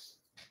grace.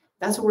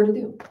 That's what we're to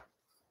do.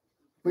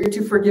 We're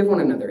to forgive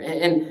one another.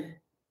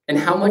 And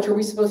how much are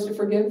we supposed to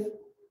forgive?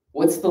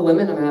 What's the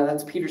limit? I mean,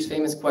 that's Peter's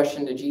famous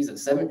question to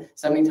Jesus.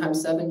 70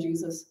 times 7,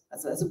 Jesus?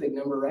 That's a big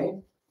number, right?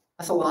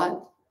 That's a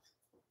lot.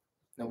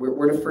 No,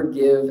 we're to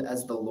forgive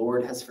as the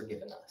Lord has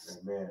forgiven us.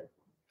 Amen.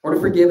 We're to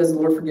forgive as the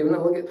Lord forgiven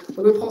us.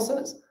 Look what Paul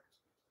says.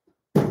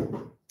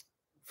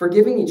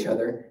 Forgiving each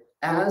other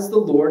as the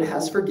Lord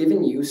has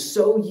forgiven you,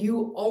 so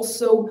you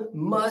also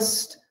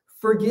must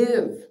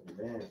forgive.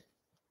 Amen.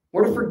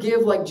 We're to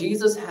forgive like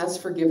Jesus has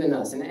forgiven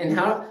us. And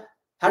how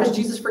does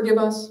Jesus forgive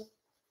us?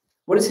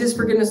 What does his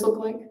forgiveness look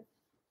like?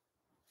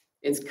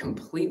 It's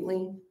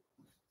completely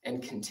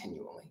and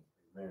continually.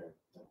 Amen.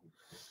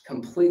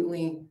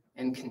 Completely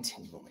and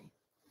continually.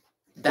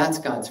 That's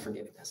God's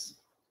forgiveness.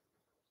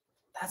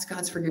 That's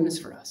God's forgiveness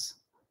for us.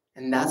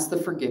 And that's the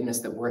forgiveness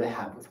that we're to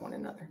have with one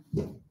another.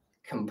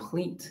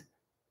 Complete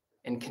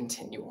and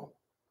continual.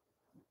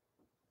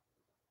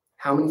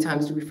 How many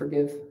times do we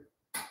forgive?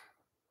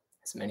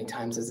 As many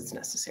times as it's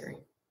necessary.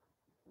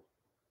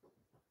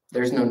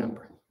 There's no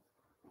number.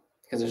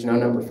 Because there's no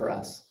number for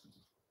us.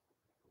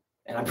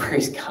 And I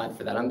praise God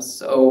for that. I'm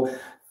so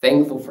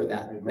thankful for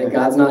that. Amen. That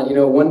God's not,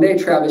 one day,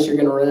 Travis, you're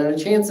going to run out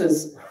of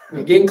chances.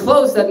 You're getting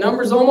close. That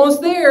number's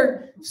almost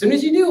there. As soon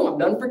as you do, I'm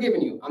done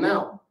forgiving you. I'm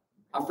out.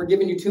 I've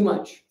forgiven you too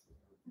much.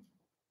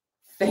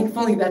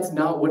 Thankfully, that's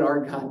not what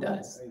our God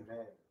does. Amen.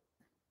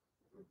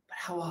 But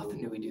how often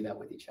do we do that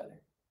with each other?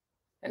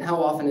 And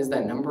how often is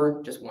that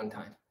number just one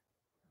time?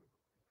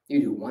 You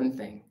do one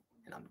thing,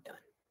 and I'm done.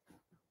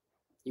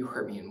 You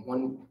hurt me in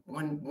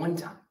one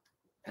time,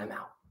 and I'm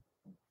out.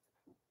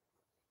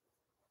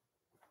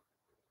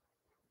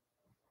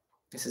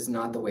 This is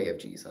not the way of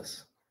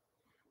Jesus.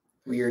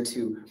 We are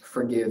to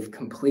forgive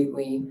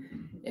completely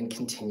and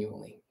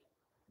continually.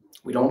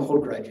 We don't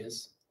hold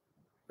grudges.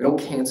 We don't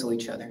cancel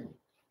each other.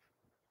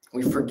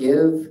 We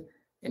forgive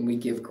and we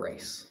give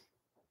grace.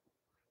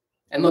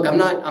 And look, I'm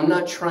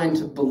not trying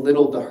to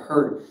belittle the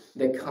hurt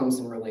that comes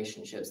in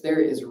relationships. There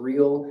is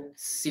real,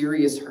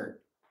 serious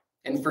hurt.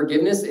 And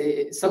forgiveness,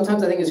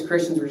 sometimes I think as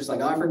Christians, we're just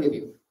like, I forgive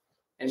you.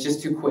 And it's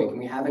just too quick. And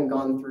we haven't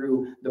gone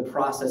through the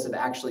process of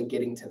actually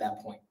getting to that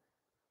point.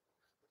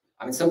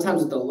 I mean,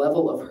 sometimes the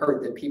level of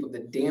hurt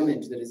the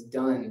damage that is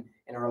done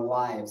in our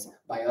lives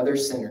by other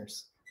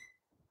sinners,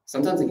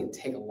 sometimes it can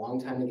take a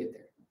long time to get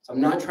there. So I'm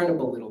not trying to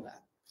belittle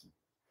that.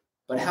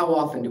 But how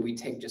often do we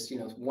take just,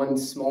 one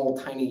small,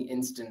 tiny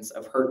instance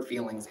of hurt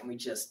feelings and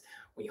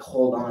we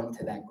hold on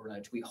to that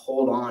grudge. We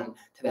hold on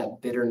to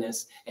that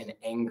bitterness and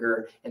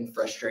anger and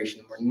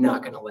frustration. We're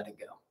not going to let it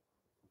go.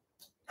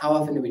 How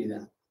often do we do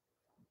that?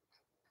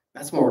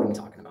 That's more what I'm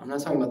talking about. I'm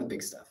not talking about the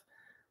big stuff.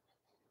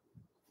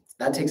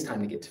 That takes time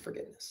to get to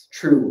forgiveness.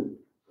 True,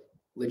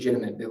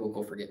 legitimate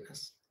biblical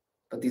forgiveness.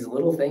 But these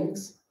little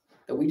things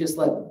that we just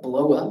let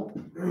blow up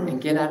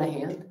and get out of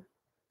hand,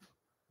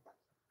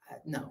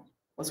 no.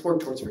 Let's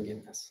work towards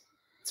forgiveness.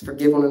 Let's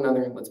forgive one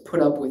another. Let's put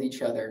up with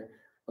each other.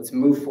 Let's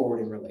move forward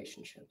in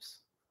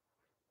relationships.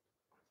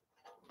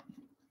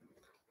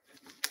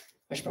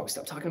 I should probably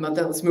stop talking about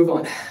that. Let's move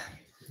on.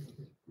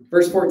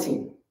 Verse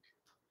 14.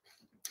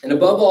 And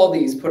above all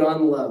these, put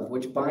on love,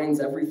 which binds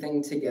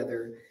everything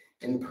together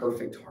in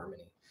perfect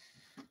harmony.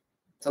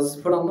 It tells us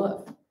to put on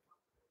love.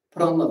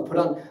 Put on love.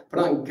 Put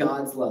on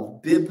God's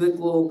love.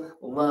 Biblical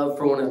love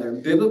for one another.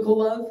 Biblical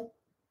love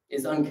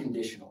is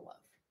unconditional love.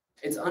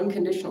 It's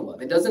unconditional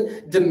love. It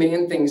doesn't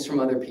demand things from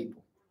other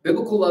people.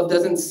 Biblical love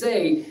doesn't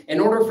say, in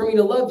order for me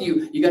to love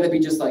you, you got to be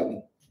just like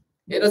me.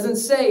 It doesn't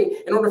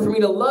say, in order for me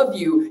to love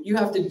you, you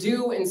have to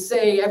do and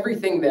say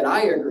everything that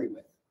I agree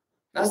with.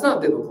 That's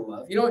not biblical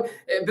love. You know,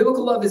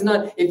 biblical love is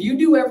not, if you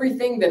do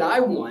everything that I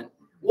want,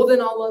 well,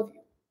 then I'll love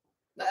you.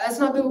 That's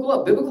not biblical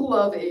love. Biblical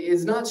love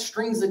is not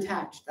strings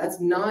attached. That's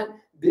not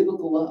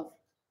biblical love.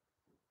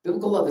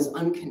 Biblical love is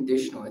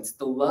unconditional. It's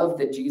the love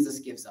that Jesus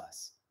gives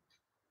us,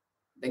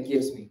 that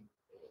gives me.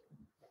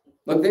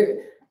 Look,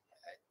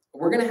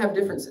 we're going to have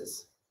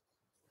differences,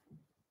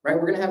 right?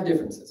 We're going to have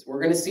differences. We're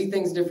going to see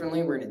things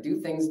differently. We're going to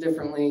do things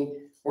differently.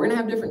 We're going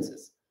to have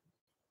differences.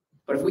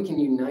 But if we can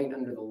unite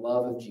under the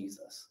love of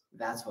Jesus,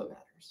 that's what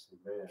matters.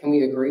 Amen. Can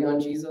we agree on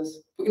Jesus?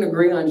 If we can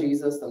agree on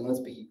Jesus, then let's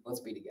be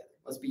together.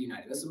 Let's be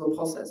united. This is what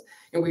Paul says.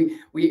 And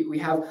we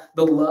have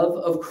the love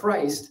of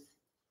Christ,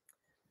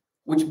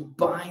 which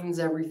binds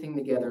everything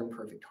together in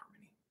perfect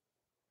harmony.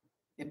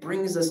 It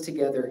brings us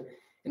together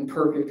in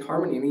perfect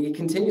harmony. And he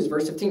continues,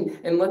 verse 15,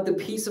 and let the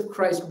peace of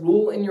Christ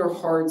rule in your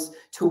hearts,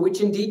 to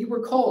which indeed you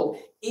were called,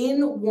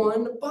 in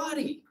one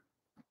body.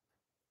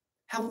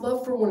 Have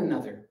love for one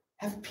another.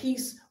 Have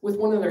peace with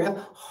one another.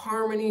 Have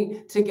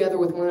harmony together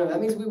with one another.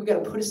 That means we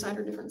got to put aside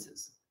our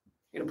differences.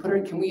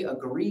 Can we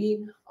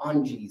agree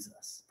on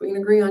Jesus? If we can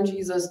agree on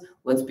Jesus,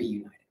 let's be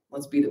united.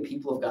 Let's be the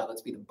people of God.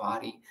 Let's be the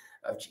body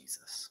of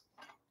Jesus.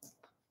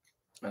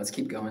 Now, let's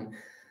keep going.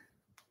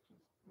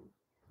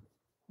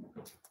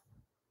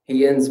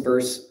 He ends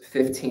verse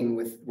 15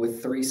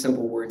 with three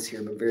simple words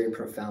here, but very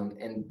profound.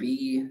 And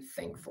be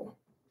thankful.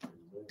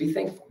 Be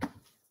thankful.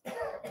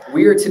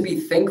 We are to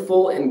be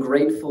thankful and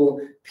grateful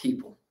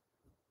people.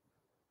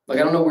 Like,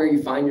 I don't know where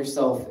you find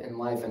yourself in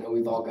life. I know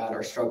we've all got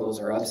our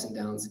struggles, our ups and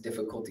downs, the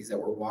difficulties that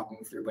we're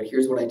walking through. But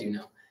here's what I do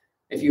know.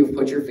 If you have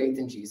put your faith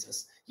in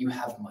Jesus, you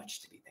have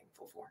much to be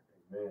thankful for.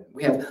 Amen.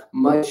 We have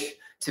much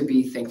to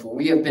be thankful.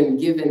 We have been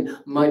given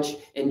much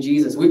in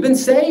Jesus. We've been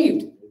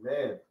saved.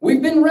 Amen.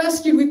 We've been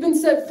rescued. We've been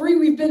set free.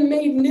 We've been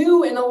made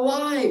new and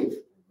alive.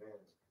 Amen.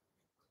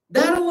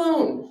 That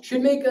alone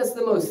should make us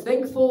the most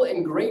thankful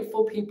and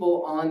grateful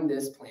people on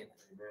this planet.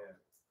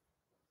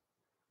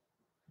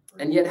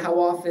 And yet, how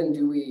often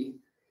do we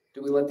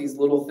let these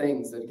little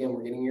things that, again,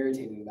 we're getting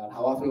irritated about,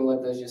 how often do we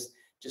let those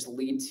just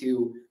lead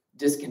to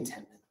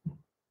discontentment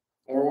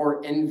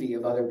or envy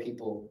of other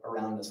people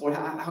around us?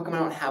 How come I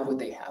don't have what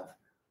they have?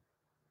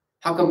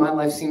 How come my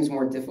life seems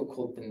more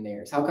difficult than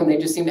theirs? How come they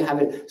just seem to have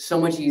it so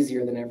much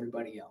easier than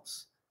everybody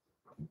else?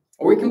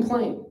 Or we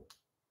complain.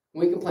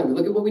 We look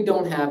at what we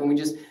don't have, and we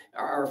just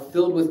are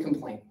filled with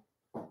complaining.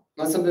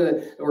 That's something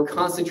that we're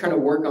constantly trying to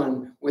work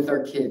on with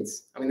our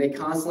kids. I mean, they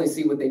constantly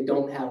see what they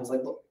don't have. It's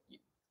like,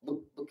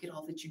 look at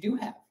all that you do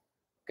have.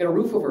 We've got a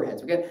roof over our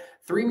heads. We've got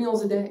 3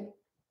 meals a day,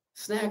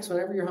 snacks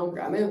whenever you're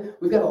hungry. I mean,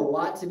 we've got a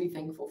lot to be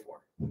thankful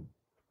for.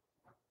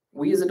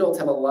 We as adults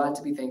have a lot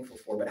to be thankful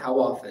for, but how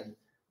often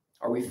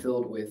are we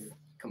filled with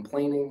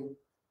complaining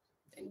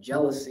and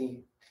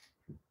jealousy?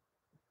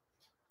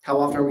 How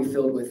often are we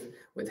filled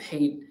with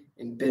hate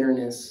and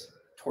bitterness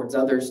towards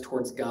others,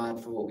 towards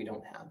God, for what we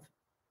don't have?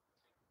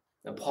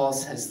 Now, Paul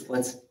says,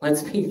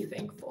 let's be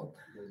thankful.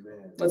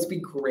 Amen. Let's be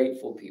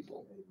grateful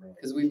people,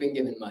 because we've been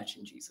given much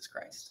in Jesus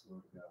Christ.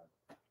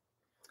 All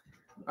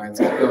right, let's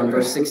keep going.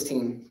 Verse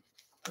 16.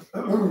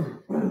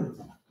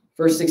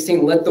 Verse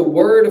 16, let the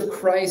word of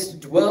Christ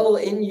dwell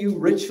in you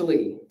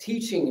richly,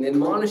 teaching and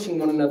admonishing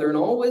one another in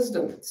all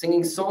wisdom,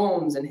 singing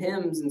psalms and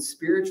hymns and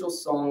spiritual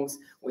songs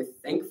with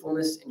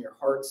thankfulness in your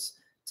hearts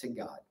to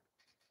God.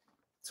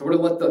 So we're to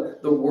let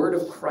the word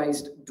of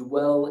Christ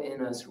dwell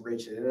in us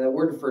richly. That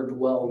word for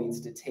dwell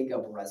means to take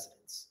up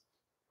residence.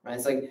 Right?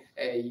 It's like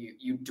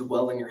you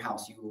dwell in your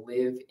house. You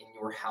live in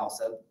your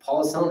house.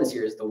 Paul is telling us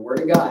here is the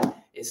word of God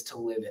is to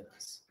live in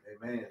us.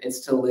 Amen.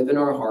 It's to live in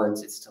our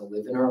hearts. It's to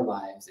live in our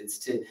lives. It's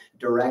to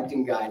direct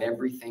and guide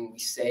everything we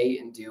say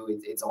and do.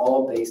 It's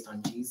all based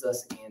on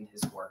Jesus and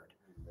his word.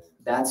 Amen.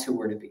 That's who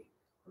we're to be.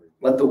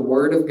 Let the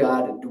word of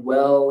God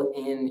dwell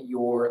in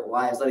your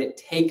lives. Let it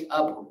take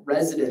up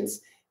residence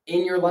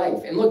in your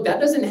life. And look,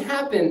 that doesn't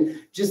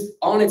happen just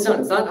on its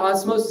own. It's not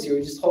osmosis here.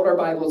 We just hold our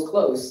Bibles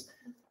close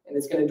and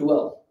it's going to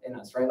dwell in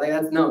us, right? Like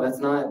that's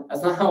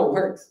not how it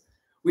works.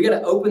 We got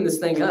to open this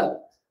thing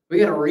up. We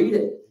got to read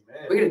it.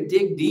 Amen. We got to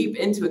dig deep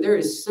into it. There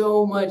is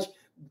so much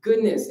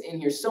goodness in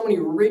here, so many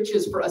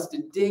riches for us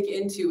to dig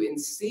into and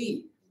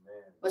see.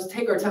 Amen. Let's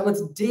take our time.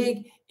 Let's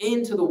dig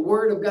into the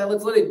word of God.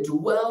 Let's let it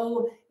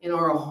dwell in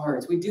our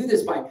hearts. We do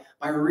this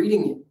by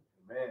reading it,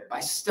 Amen. By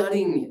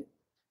studying it,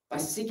 by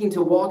seeking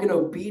to walk in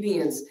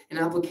obedience and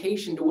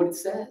application to what it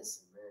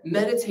says,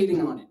 Amen.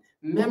 Meditating on it,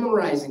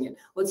 memorizing it.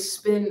 Let's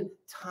spend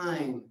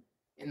time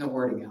in the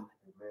word of God.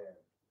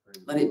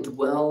 Amen. Let it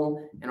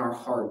dwell in our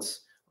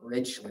hearts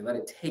richly. Let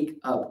it take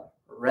up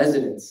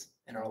residence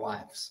in our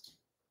lives.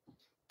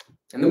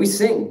 And then we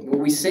sing.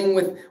 We sing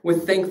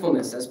with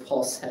thankfulness, as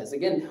Paul says.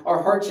 Again,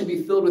 our heart should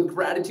be filled with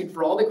gratitude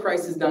for all that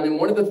Christ has done. And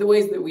one of the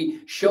ways that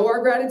we show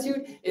our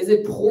gratitude is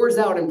it pours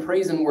out in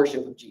praise and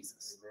worship of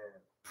Jesus.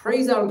 Amen.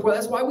 Praise out and pour.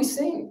 That's why we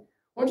sing.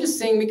 We don't just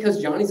sing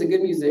because Johnny's a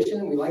good musician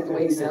and we like the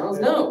way he sounds.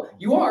 No,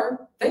 you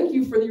are. Thank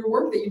you for your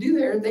work that you do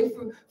there. And thank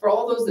you for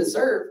all those that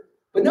serve.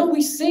 But no,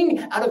 we sing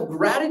out of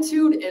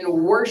gratitude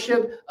and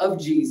worship of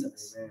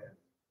Jesus. Amen.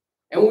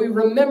 And when we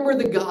remember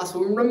the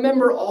gospel, we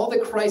remember all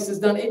that Christ has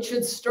done, it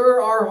should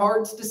stir our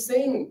hearts to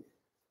sing.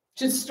 It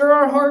should stir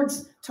our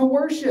hearts to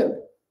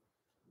worship.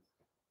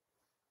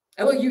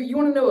 And look, you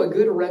want to know a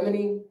good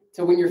remedy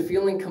to when you're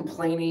feeling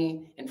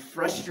complaining and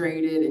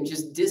frustrated and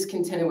just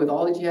discontented with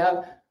all that you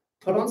have?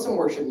 Put on some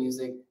worship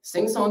music,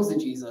 sing songs to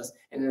Jesus,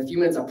 and in a few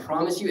minutes, I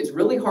promise you, it's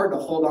really hard to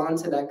hold on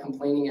to that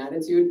complaining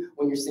attitude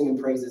when you're singing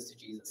praises to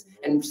Jesus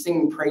and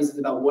singing praises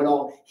about what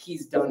all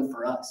he's done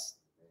for us.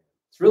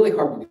 It's really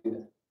hard to do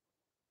that.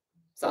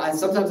 So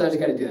sometimes I just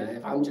got to do that.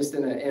 If I'm just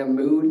in a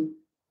mood,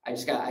 I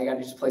got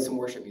to just play some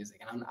worship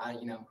music. And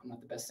I'm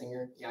not the best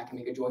singer. Yeah, I can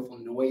make a joyful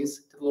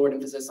noise to the Lord.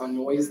 Emphasis on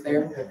noise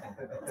there.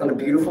 It's not a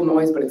beautiful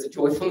noise, but it's a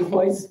joyful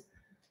noise.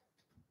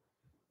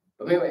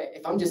 But anyway,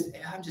 if I'm just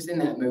in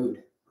that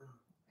mood,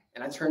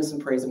 and I turn some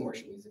praise and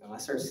worship music on, I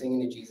start singing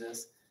to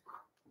Jesus,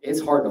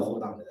 it's hard to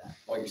hold on to that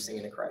while you're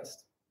singing to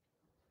Christ.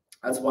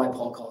 That's why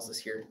Paul calls us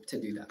here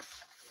to do that.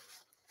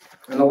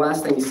 And the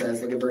last thing he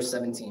says, look at verse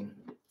 17.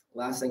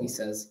 Last thing he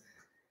says,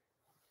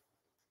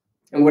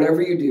 and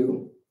whatever you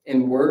do,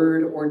 in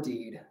word or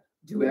deed,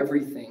 do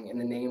everything in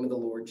the name of the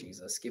Lord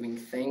Jesus, giving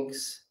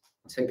thanks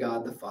to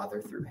God the Father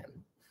through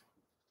him.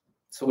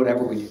 So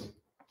whatever we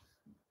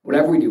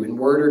do in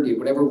word or deed,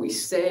 whatever we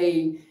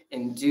say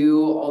and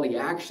do, all the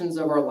actions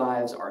of our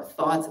lives, our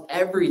thoughts,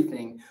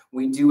 everything,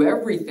 we do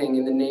everything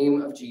in the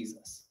name of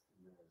Jesus.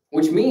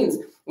 Which means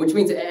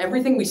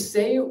everything we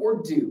say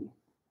or do,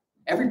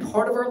 every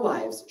part of our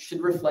lives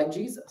should reflect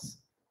Jesus.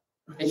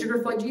 It should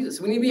reflect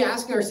Jesus. We need to be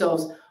asking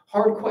ourselves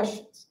hard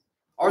questions.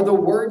 Are the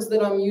words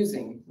that I'm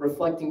using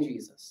reflecting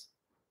Jesus?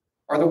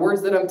 Are the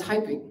words that I'm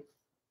typing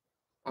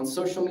on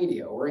social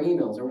media or in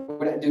emails or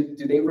whatever,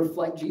 do they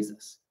reflect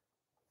Jesus?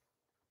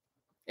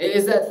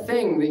 Is that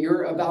thing that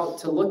you're about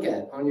to look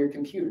at on your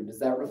computer, does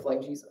that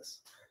reflect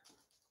Jesus?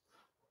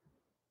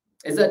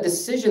 Is that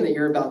decision that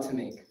you're about to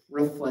make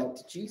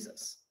reflect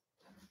Jesus?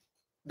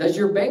 Does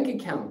your bank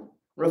account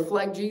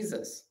reflect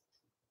Jesus?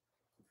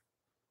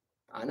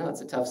 I know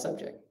it's a tough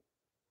subject.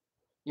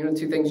 You know the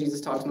two things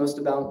Jesus talks most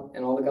about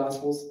in all the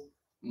Gospels?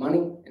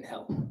 Money and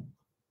hell.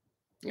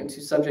 You know,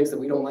 two subjects that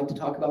we don't like to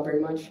talk about very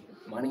much?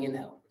 Money and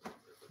hell.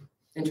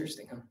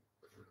 Interesting, huh?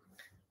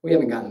 We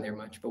haven't gotten there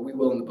much, but we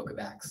will in the book of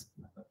Acts.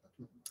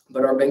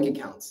 But our bank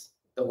accounts,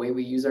 the way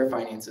we use our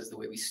finances, the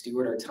way we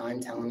steward our time,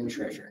 talent, and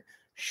treasure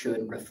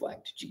should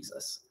reflect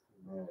Jesus.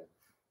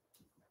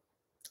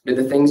 Do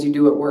the things you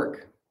do at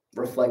work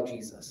reflect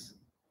Jesus?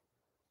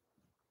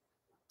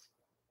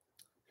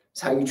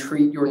 Does how you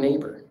treat your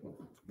neighbor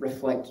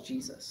reflect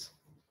Jesus?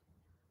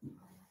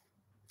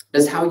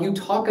 Does how you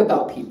talk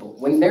about people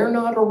when they're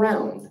not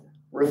around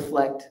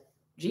reflect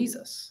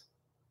Jesus?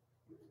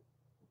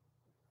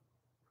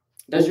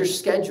 Does your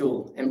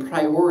schedule and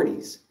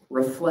priorities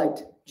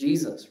reflect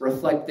Jesus?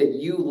 Reflect that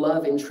you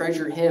love and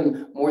treasure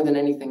him more than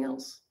anything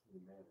else?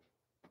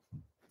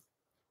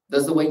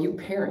 Does the way you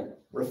parent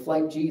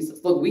reflect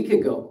Jesus? Look, we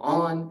could go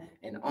on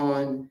and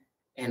on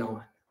and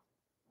on.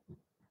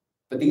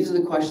 But these are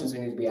the questions we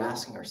need to be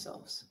asking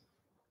ourselves.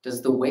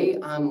 Does the way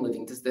I'm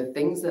living, does the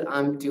things that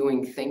I'm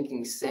doing,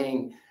 thinking,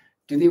 saying,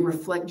 do they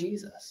reflect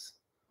Jesus?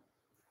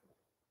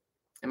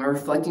 Am I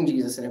reflecting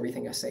Jesus in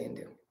everything I say and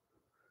do?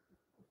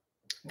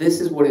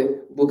 This is what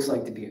it looks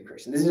like to be a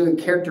Christian. These are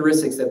the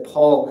characteristics that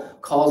Paul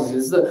calls us.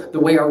 This is the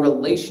way our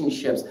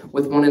relationships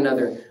with one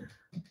another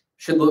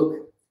should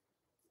look.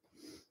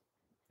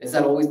 Is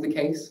that always the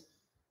case?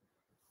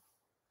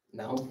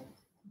 No.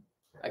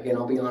 Again,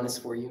 I'll be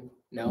honest for you.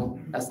 No,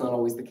 that's not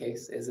always the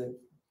case, is it?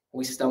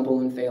 We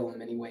stumble and fail in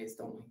many ways,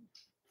 don't we?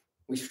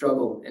 We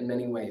struggle in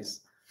many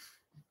ways.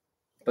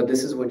 But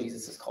this is what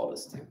Jesus has called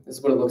us to. This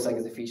is what it looks like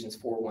as Ephesians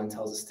 4:1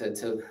 tells us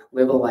to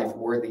live a life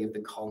worthy of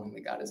the calling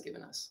that God has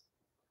given us.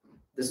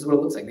 This is what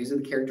it looks like. These are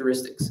the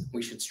characteristics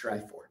we should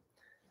strive for.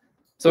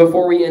 So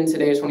before we end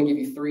today, I just want to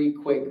give you 3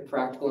 quick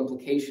practical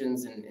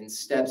implications and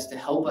steps to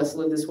help us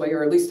live this way,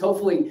 or at least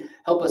hopefully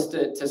help us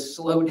to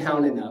slow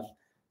down enough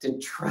to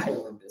try to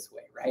live this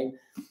way, right?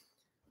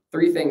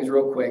 3 things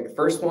real quick.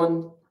 First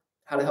one,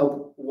 how to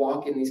help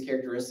walk in these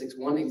characteristics.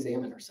 1,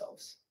 examine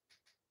ourselves.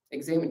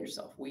 Examine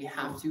yourself. We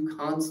have to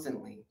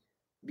constantly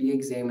be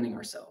examining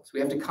ourselves. We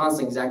have to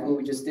constantly, exactly what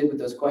we just did with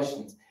those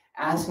questions,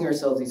 asking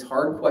ourselves these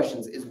hard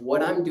questions. Is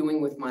what I'm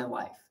doing with my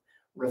life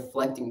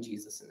reflecting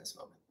Jesus in this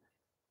moment?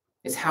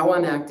 Is how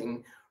I'm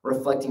acting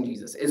reflecting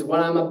Jesus? Is what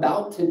I'm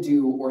about to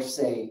do or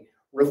say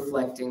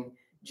reflecting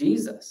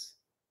Jesus?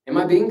 Am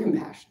I being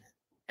compassionate?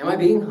 Am I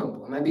being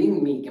humble? Am I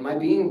being meek? Am I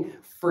being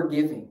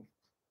forgiving?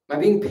 Am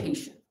I being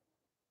patient?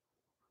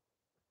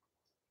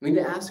 We need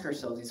to ask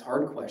ourselves these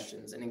hard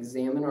questions and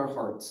examine our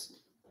hearts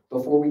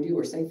before we do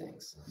or say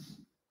things.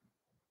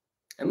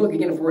 And look,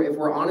 again, if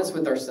we're honest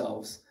with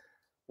ourselves,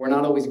 we're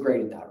not always great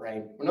at that,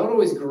 right? We're not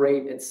always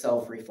great at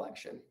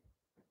self-reflection.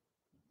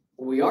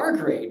 What we are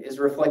great is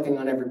reflecting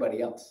on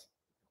everybody else.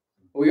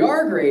 What we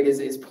are great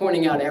is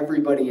pointing out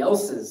everybody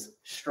else's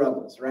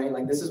struggles, right?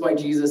 Like this is why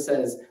Jesus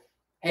says,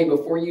 hey,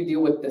 before you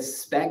deal with the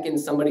speck in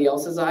somebody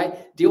else's eye,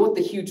 deal with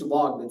the huge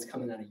log that's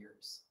coming out of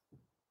yours.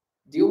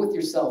 Deal with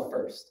yourself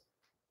first.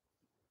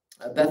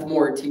 Beth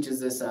Moore teaches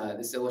this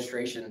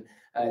illustration,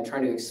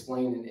 trying to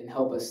explain and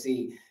help us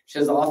see. She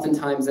says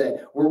oftentimes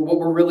that what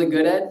we're really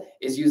good at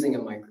is using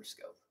a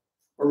microscope.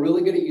 We're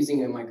really good at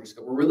using a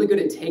microscope. We're really good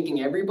at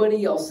taking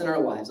everybody else in our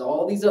lives,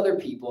 all these other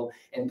people,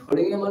 and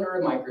putting them under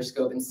a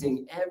microscope and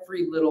seeing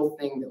every little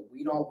thing that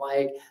we don't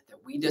like, that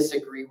we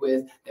disagree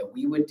with, that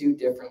we would do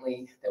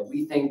differently, that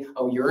we think,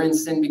 oh, you're in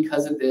sin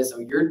because of this, oh,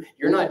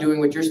 you're not doing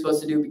what you're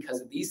supposed to do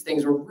because of these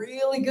things. We're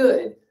really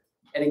good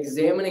at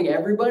examining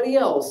everybody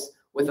else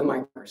with a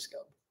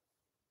microscope.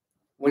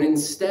 When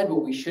instead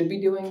what we should be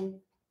doing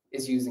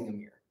is using a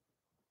mirror.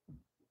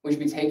 We should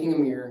be taking a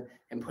mirror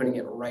and putting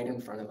it right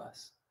in front of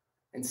us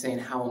and saying,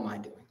 how am I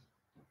doing?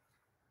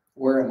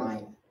 Where am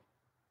I?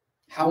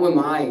 How am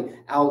I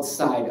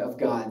outside of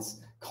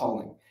God's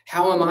calling?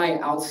 How am I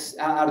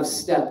out of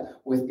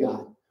step with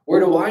God? Where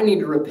do I need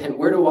to repent?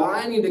 Where do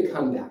I need to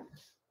come back?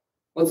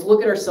 Let's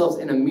look at ourselves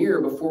in a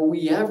mirror before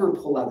we ever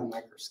pull out a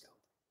microscope.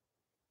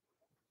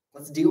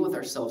 Let's deal with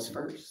ourselves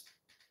first.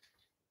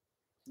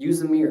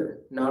 Use a mirror,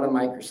 not a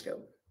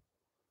microscope.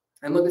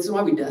 And look, this is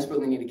why we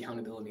desperately need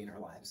accountability in our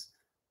lives.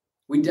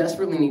 We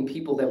desperately need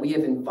people that we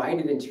have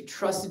invited into,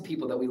 trusted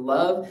people that we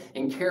love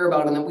and care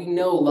about, and that we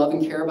know love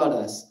and care about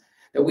us,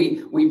 that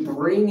we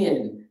bring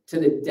in to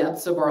the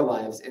depths of our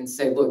lives and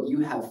say, look, you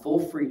have full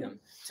freedom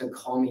to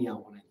call me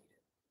out when I need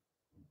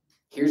it.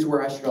 Here's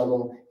where I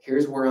struggle.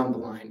 Here's where I'm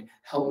blind.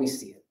 Help me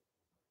see it.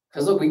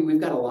 Because look,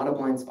 we've got a lot of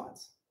blind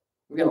spots.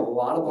 We've got a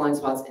lot of blind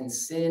spots, and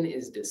sin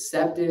is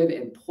deceptive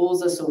and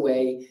pulls us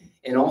away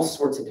in all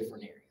sorts of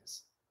different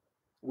areas.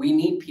 We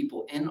need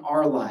people in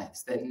our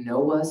lives that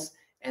know us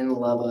and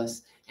love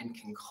us and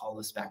can call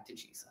us back to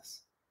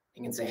Jesus.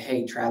 And can say,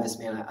 hey, Travis,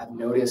 man, I've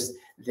noticed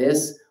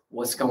this.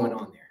 What's going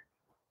on there?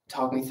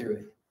 Talk me through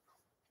it.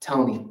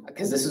 Tell me,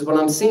 because this is what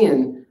I'm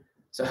seeing.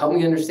 So help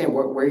me understand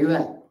where you're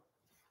at.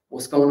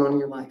 What's going on in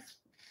your life?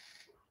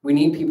 We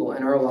need people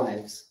in our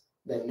lives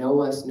that know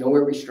us, know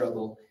where we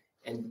struggle,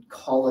 and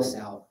call us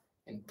out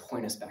and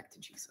point us back to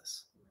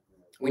Jesus.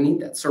 We need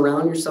that.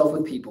 Surround yourself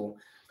with people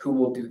who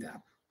will do that.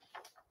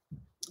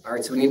 All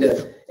right, so we need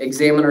to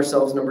examine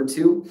ourselves. Number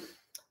 2,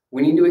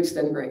 we need to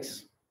extend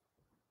grace.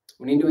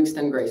 We need to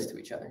extend grace to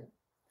each other.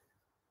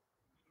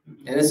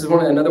 And this is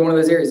another one of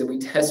those areas that we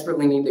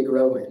desperately need to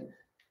grow in.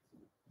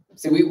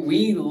 See,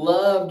 we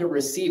love to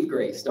receive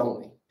grace, don't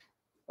we?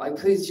 Like,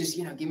 please just,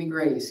 give me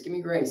grace. Give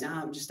me grace.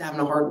 I'm just having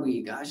a hard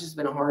week. It's just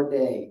been a hard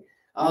day.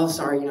 Oh,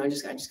 sorry, I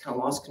just kind of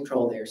lost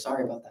control there.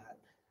 Sorry about that.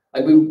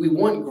 Like, we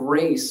want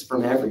grace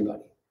from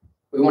everybody.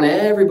 We want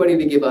everybody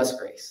to give us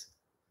grace.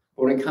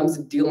 But when it comes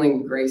to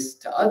dealing grace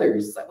to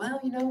others, it's like, well,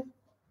 I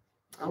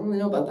don't really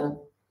know about that.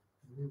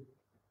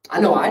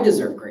 I know I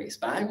deserve grace,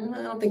 but I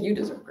don't think you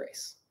deserve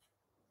grace.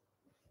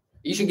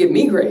 You should give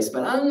me grace,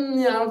 but I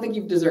don't think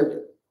you've deserved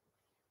it.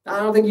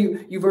 I don't think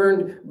you've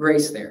earned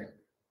grace there.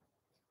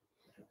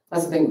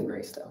 That's the thing with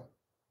grace, though.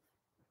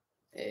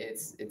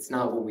 It's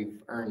not what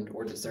we've earned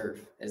or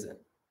deserve, is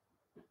it?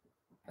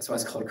 That's why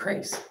it's called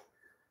grace.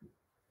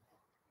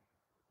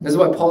 This is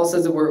why Paul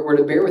says that we're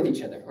to bear with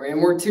each other, right?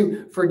 And we're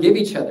to forgive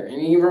each other.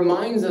 And he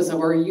reminds us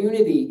of our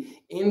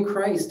unity in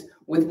Christ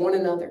with one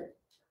another.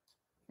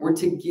 We're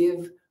to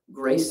give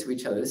grace to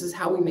each other. This is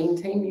how we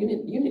maintain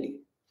unity.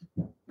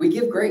 We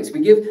give grace. We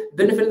give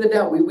benefit of the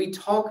doubt. We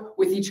talk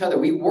with each other.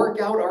 We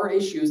work out our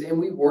issues, and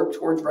we work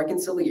towards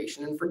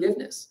reconciliation and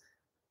forgiveness.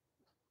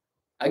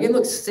 Again,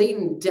 look,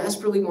 Satan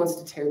desperately wants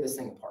to tear this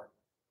thing apart.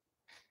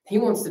 He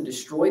wants to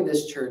destroy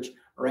this church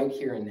right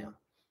here and now.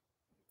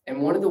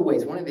 And one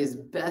of his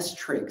best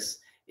tricks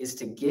is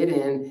to get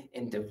in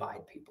and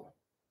divide people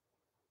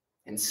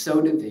and sow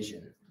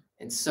division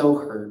and sow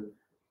hurt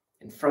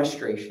and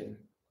frustration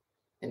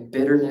and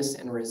bitterness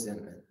and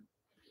resentment.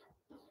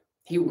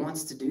 He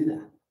wants to do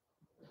that.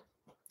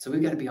 So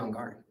we've got to be on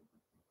guard.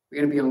 We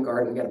got to be on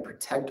guard, and we got to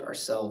protect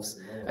ourselves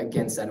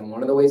against that. And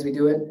one of the ways we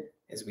do it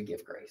is we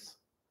give grace.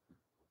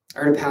 I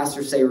heard a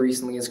pastor say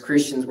recently, as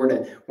Christians, we're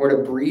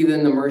to breathe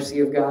in the mercy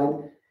of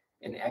God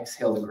and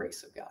exhale the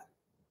grace of God.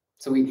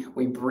 So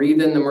we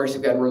breathe in the mercy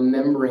of God,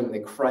 remembering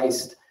that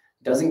Christ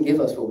doesn't give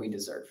us what we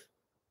deserve.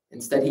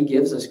 Instead, he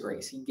gives us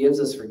grace. He gives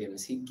us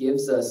forgiveness. He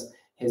gives us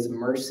his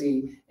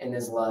mercy and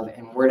his love,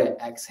 and we're to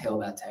exhale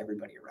that to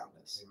everybody around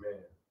us.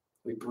 Amen.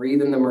 We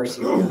breathe in the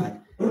mercy of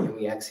God, and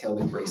we exhale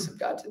the grace of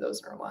God to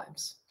those in our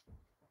lives.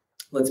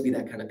 Let's be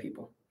that kind of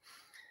people.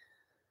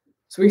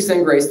 So we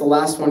extend grace. The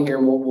last one here,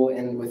 and we'll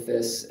end with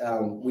this.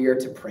 We are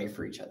to pray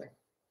for each other.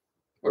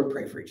 We're to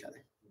pray for each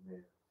other.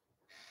 Amen.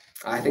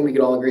 I think we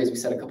could all agree, as we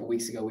said a couple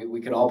weeks ago, we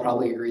could all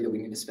probably agree that we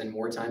need to spend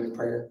more time in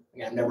prayer.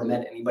 I've never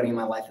met anybody in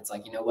my life that's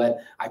like, you know what,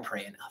 I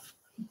pray enough.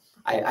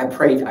 I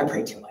pray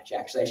too much,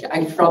 actually.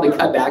 I should probably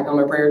cut back on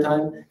my prayer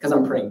time because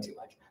I'm praying too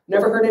much.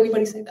 Never heard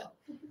anybody say that.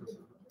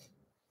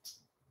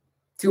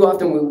 Too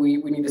often we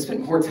need to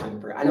spend more time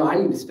in prayer. I know I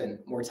need to spend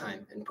more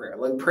time in prayer.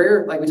 Like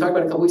prayer, like we talked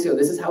about a couple weeks ago,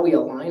 this is how we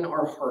align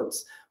our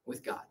hearts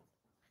with God.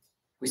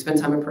 We spend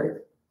time in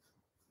prayer.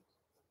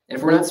 And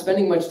if we're not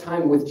spending much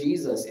time with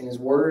Jesus in his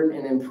word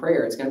and in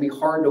prayer, it's going to be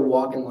hard to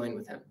walk in line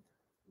with him.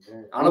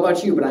 I don't know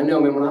about you, but I know,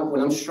 man,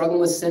 when I'm struggling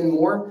with sin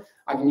more,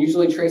 I can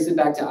usually trace it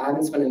back to I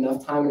haven't spent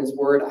enough time in his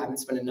word. I haven't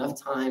spent enough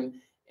time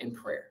in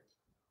prayer.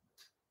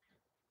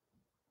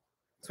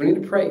 So we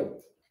need to pray.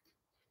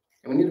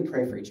 And we need to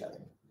pray for each other.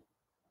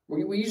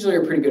 We usually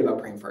are pretty good about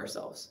praying for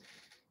ourselves.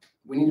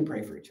 We need to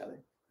pray for each other.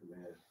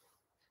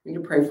 We need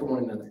to pray for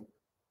one another.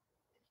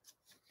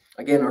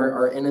 Again,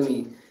 our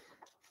enemy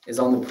is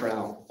on the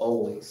prowl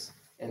always.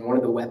 And one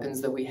of the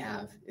weapons that we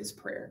have is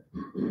prayer.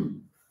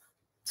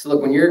 So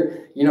look, when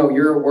you're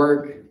at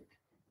work,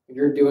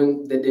 you're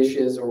doing the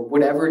dishes or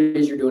whatever it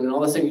is you're doing, and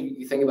all of a sudden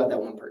you think about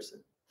that one person.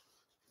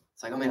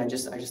 It's like, oh man, I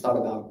just thought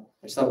about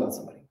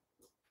somebody.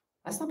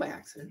 That's not by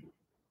accident.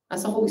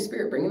 That's the Holy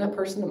Spirit bringing that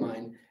person to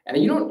mind. And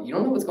you don't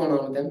know what's going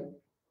on with them.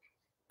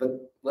 But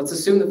let's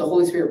assume that the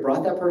Holy Spirit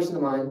brought that person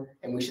to mind,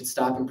 and we should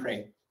stop and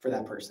pray for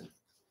that person.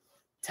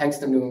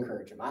 Text them to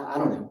encourage them. I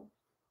don't know.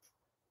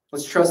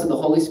 Let's trust that the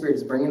Holy Spirit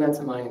is bringing that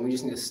to mind, and we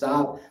just need to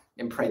stop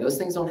and pray. Those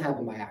things don't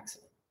happen by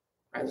accident.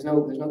 Right? There's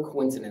no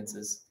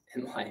coincidences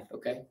in life,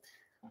 okay?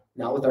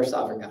 Not with our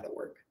sovereign God at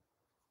work.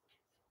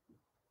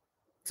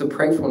 So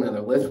pray for one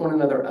another. Lift one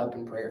another up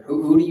in prayer.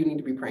 Who do you need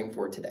to be praying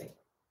for today?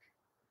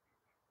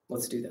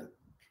 Let's do that.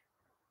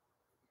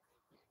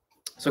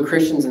 So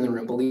Christians in the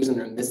room, believers in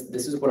the room, this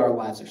is what our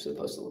lives are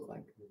supposed to look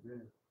like.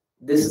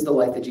 This is the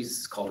life that Jesus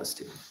has called us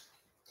to.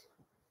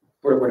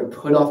 We're to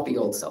put off the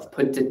old self,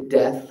 put to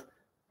death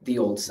the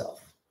old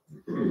self,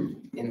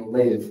 and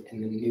live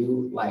in the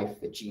new life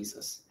that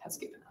Jesus has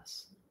given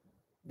us.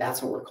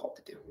 That's what we're called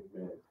to do.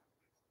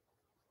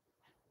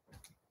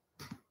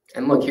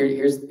 And look,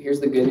 here's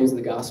the good news of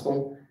the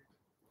gospel.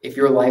 If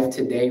your life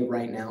today,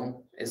 right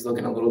now, is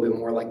looking a little bit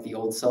more like the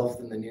old self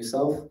than the new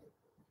self,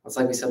 it's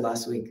like we said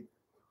last week,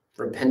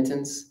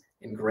 repentance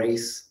and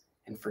grace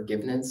and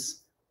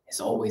forgiveness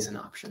is always an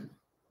option.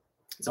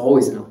 It's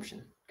always an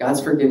option.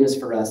 God's forgiveness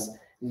for us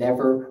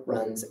never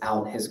runs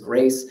out. His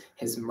grace,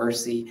 his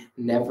mercy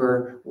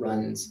never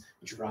runs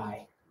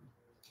dry.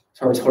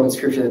 So we're told in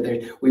Scripture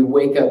that we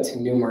wake up to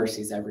new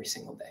mercies every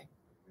single day.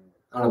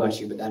 I don't know about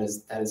you, but that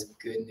is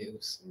good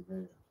news.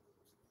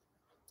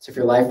 So if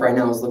your life right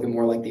now is looking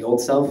more like the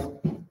old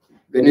self,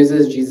 good news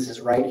is Jesus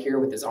is right here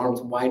with his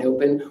arms wide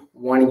open,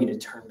 wanting you to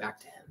turn back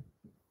to him.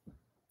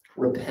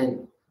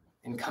 Repent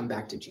and come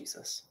back to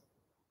Jesus.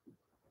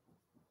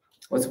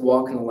 Let's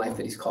walk in the life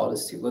that he's called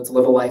us to. Let's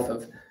live a life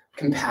of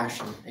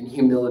compassion and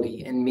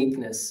humility and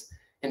meekness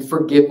and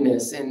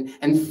forgiveness and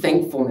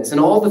thankfulness and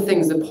all the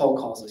things that Paul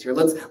calls us here.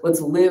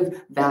 Let's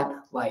live that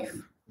life.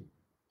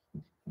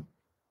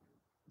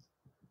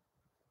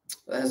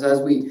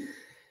 As we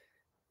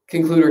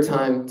conclude our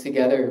time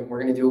together,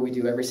 we're going to do what we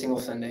do every single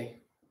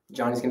Sunday.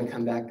 Johnny's going to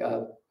come back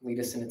up, lead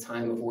us in a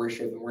time of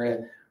worship, and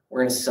we're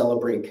going to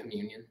celebrate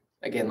communion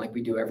again, like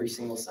we do every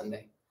single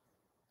Sunday.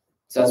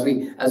 So as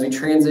we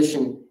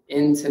transition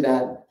into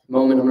that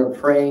moment, I'm going to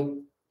pray,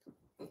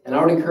 and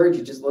I would encourage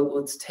you, just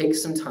let's take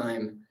some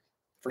time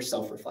for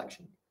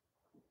self-reflection.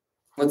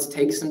 Let's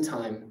take some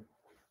time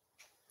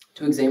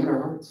to examine our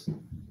hearts.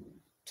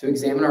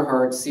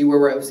 See where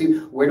we're at. See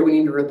where do we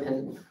need to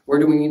repent? Where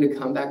do we need to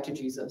come back to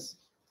Jesus?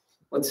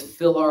 Let's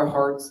fill our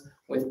hearts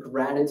with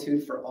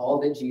gratitude for all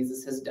that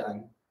Jesus has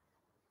done.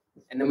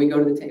 And then we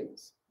go to the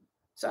tables.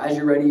 So as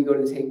you're ready, you go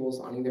to the tables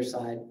on either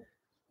side.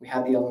 We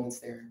have the elements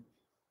there.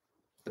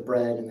 The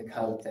bread and the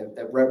cup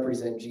that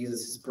represent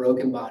Jesus'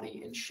 broken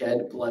body and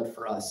shed blood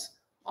for us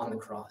on the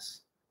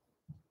cross.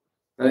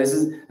 Now this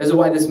is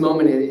why this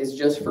moment is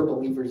just for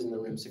believers in the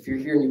room. So if you're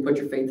here and you put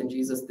your faith in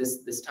Jesus,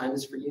 this time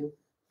is for you.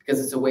 Because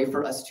it's a way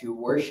for us to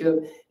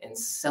worship and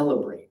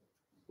celebrate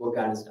what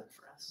God has done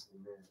for us.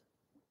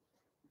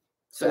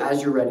 So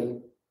as you're ready,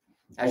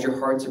 as your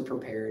hearts are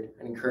prepared,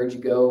 I encourage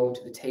you to go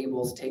to the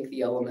tables, take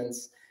the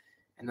elements,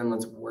 and then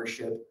let's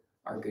worship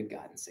our good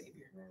God and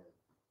Savior.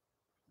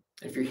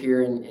 If you're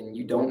here and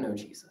you don't know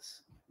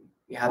Jesus,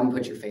 you haven't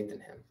put your faith in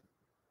him,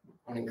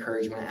 I want to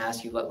encourage you, I want to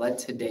ask you, let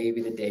today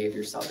be the day of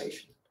your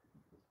salvation.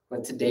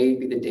 Let today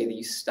be the day that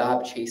you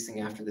stop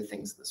chasing after the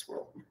things of this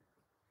world.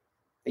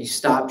 That you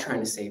stop trying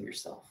to save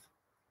yourself.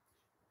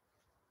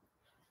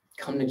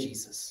 Come to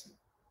Jesus.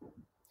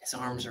 His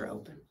arms are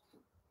open.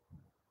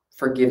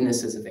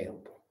 Forgiveness is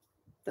available.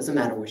 Doesn't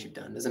matter what you've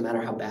done. Doesn't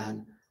matter how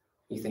bad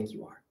you think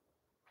you are.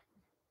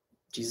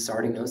 Jesus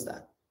already knows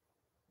that.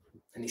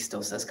 And he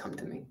still says, come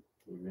to me.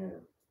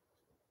 Amen.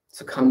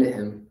 So come to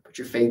him. Put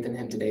your faith in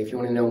him today. If you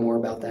want to know more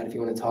about that, if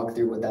you want to talk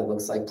through what that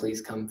looks like,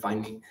 please come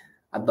find me.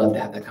 I'd love to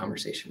have that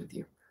conversation with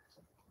you.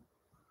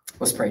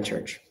 Let's pray,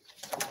 church.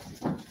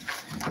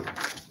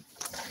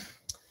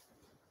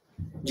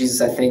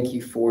 Jesus, I thank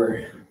you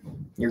for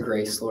your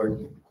grace,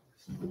 Lord.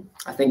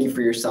 I thank you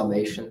for your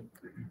salvation.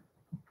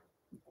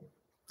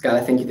 God,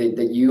 I thank you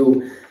that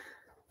you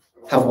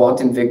have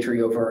walked in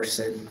victory over our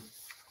sin,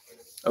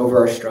 over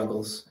our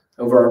struggles,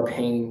 over our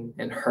pain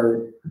and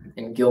hurt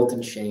and guilt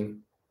and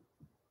shame.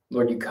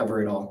 Lord, you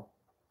cover it all.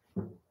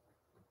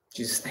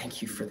 Jesus,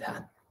 thank you for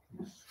that.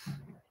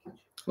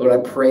 Lord, I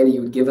pray that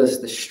you would give us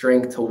the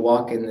strength to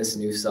walk in this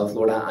new self.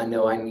 Lord, I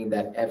know I need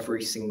that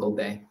every single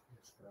day.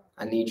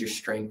 I need your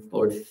strength.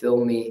 Lord,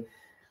 fill me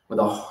with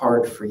a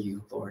heart for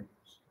you, Lord.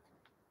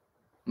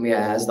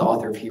 As the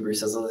author of Hebrews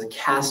says, let's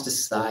cast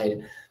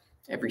aside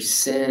every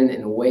sin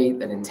and weight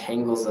that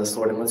entangles us,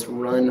 Lord, and let's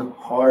run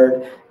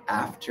hard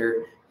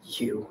after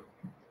you.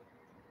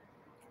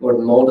 Lord,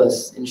 mold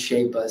us and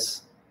shape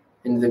us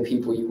into the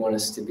people you want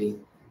us to be.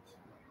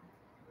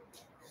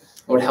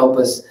 Lord, help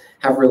us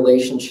have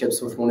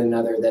relationships with one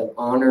another that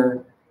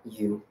honor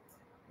you.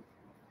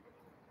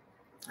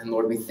 And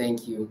Lord, we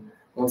thank you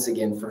once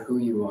again for who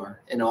you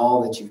are and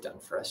all that you've done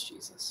for us,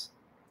 Jesus.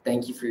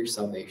 Thank you for your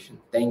salvation.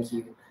 Thank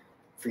you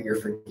for your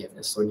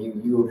forgiveness. Lord,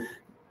 you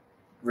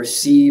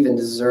receive and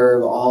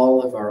deserve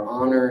all of our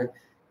honor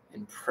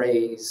and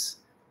praise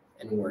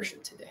and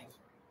worship today.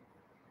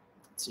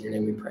 It's in your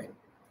name we pray.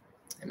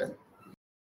 Amen.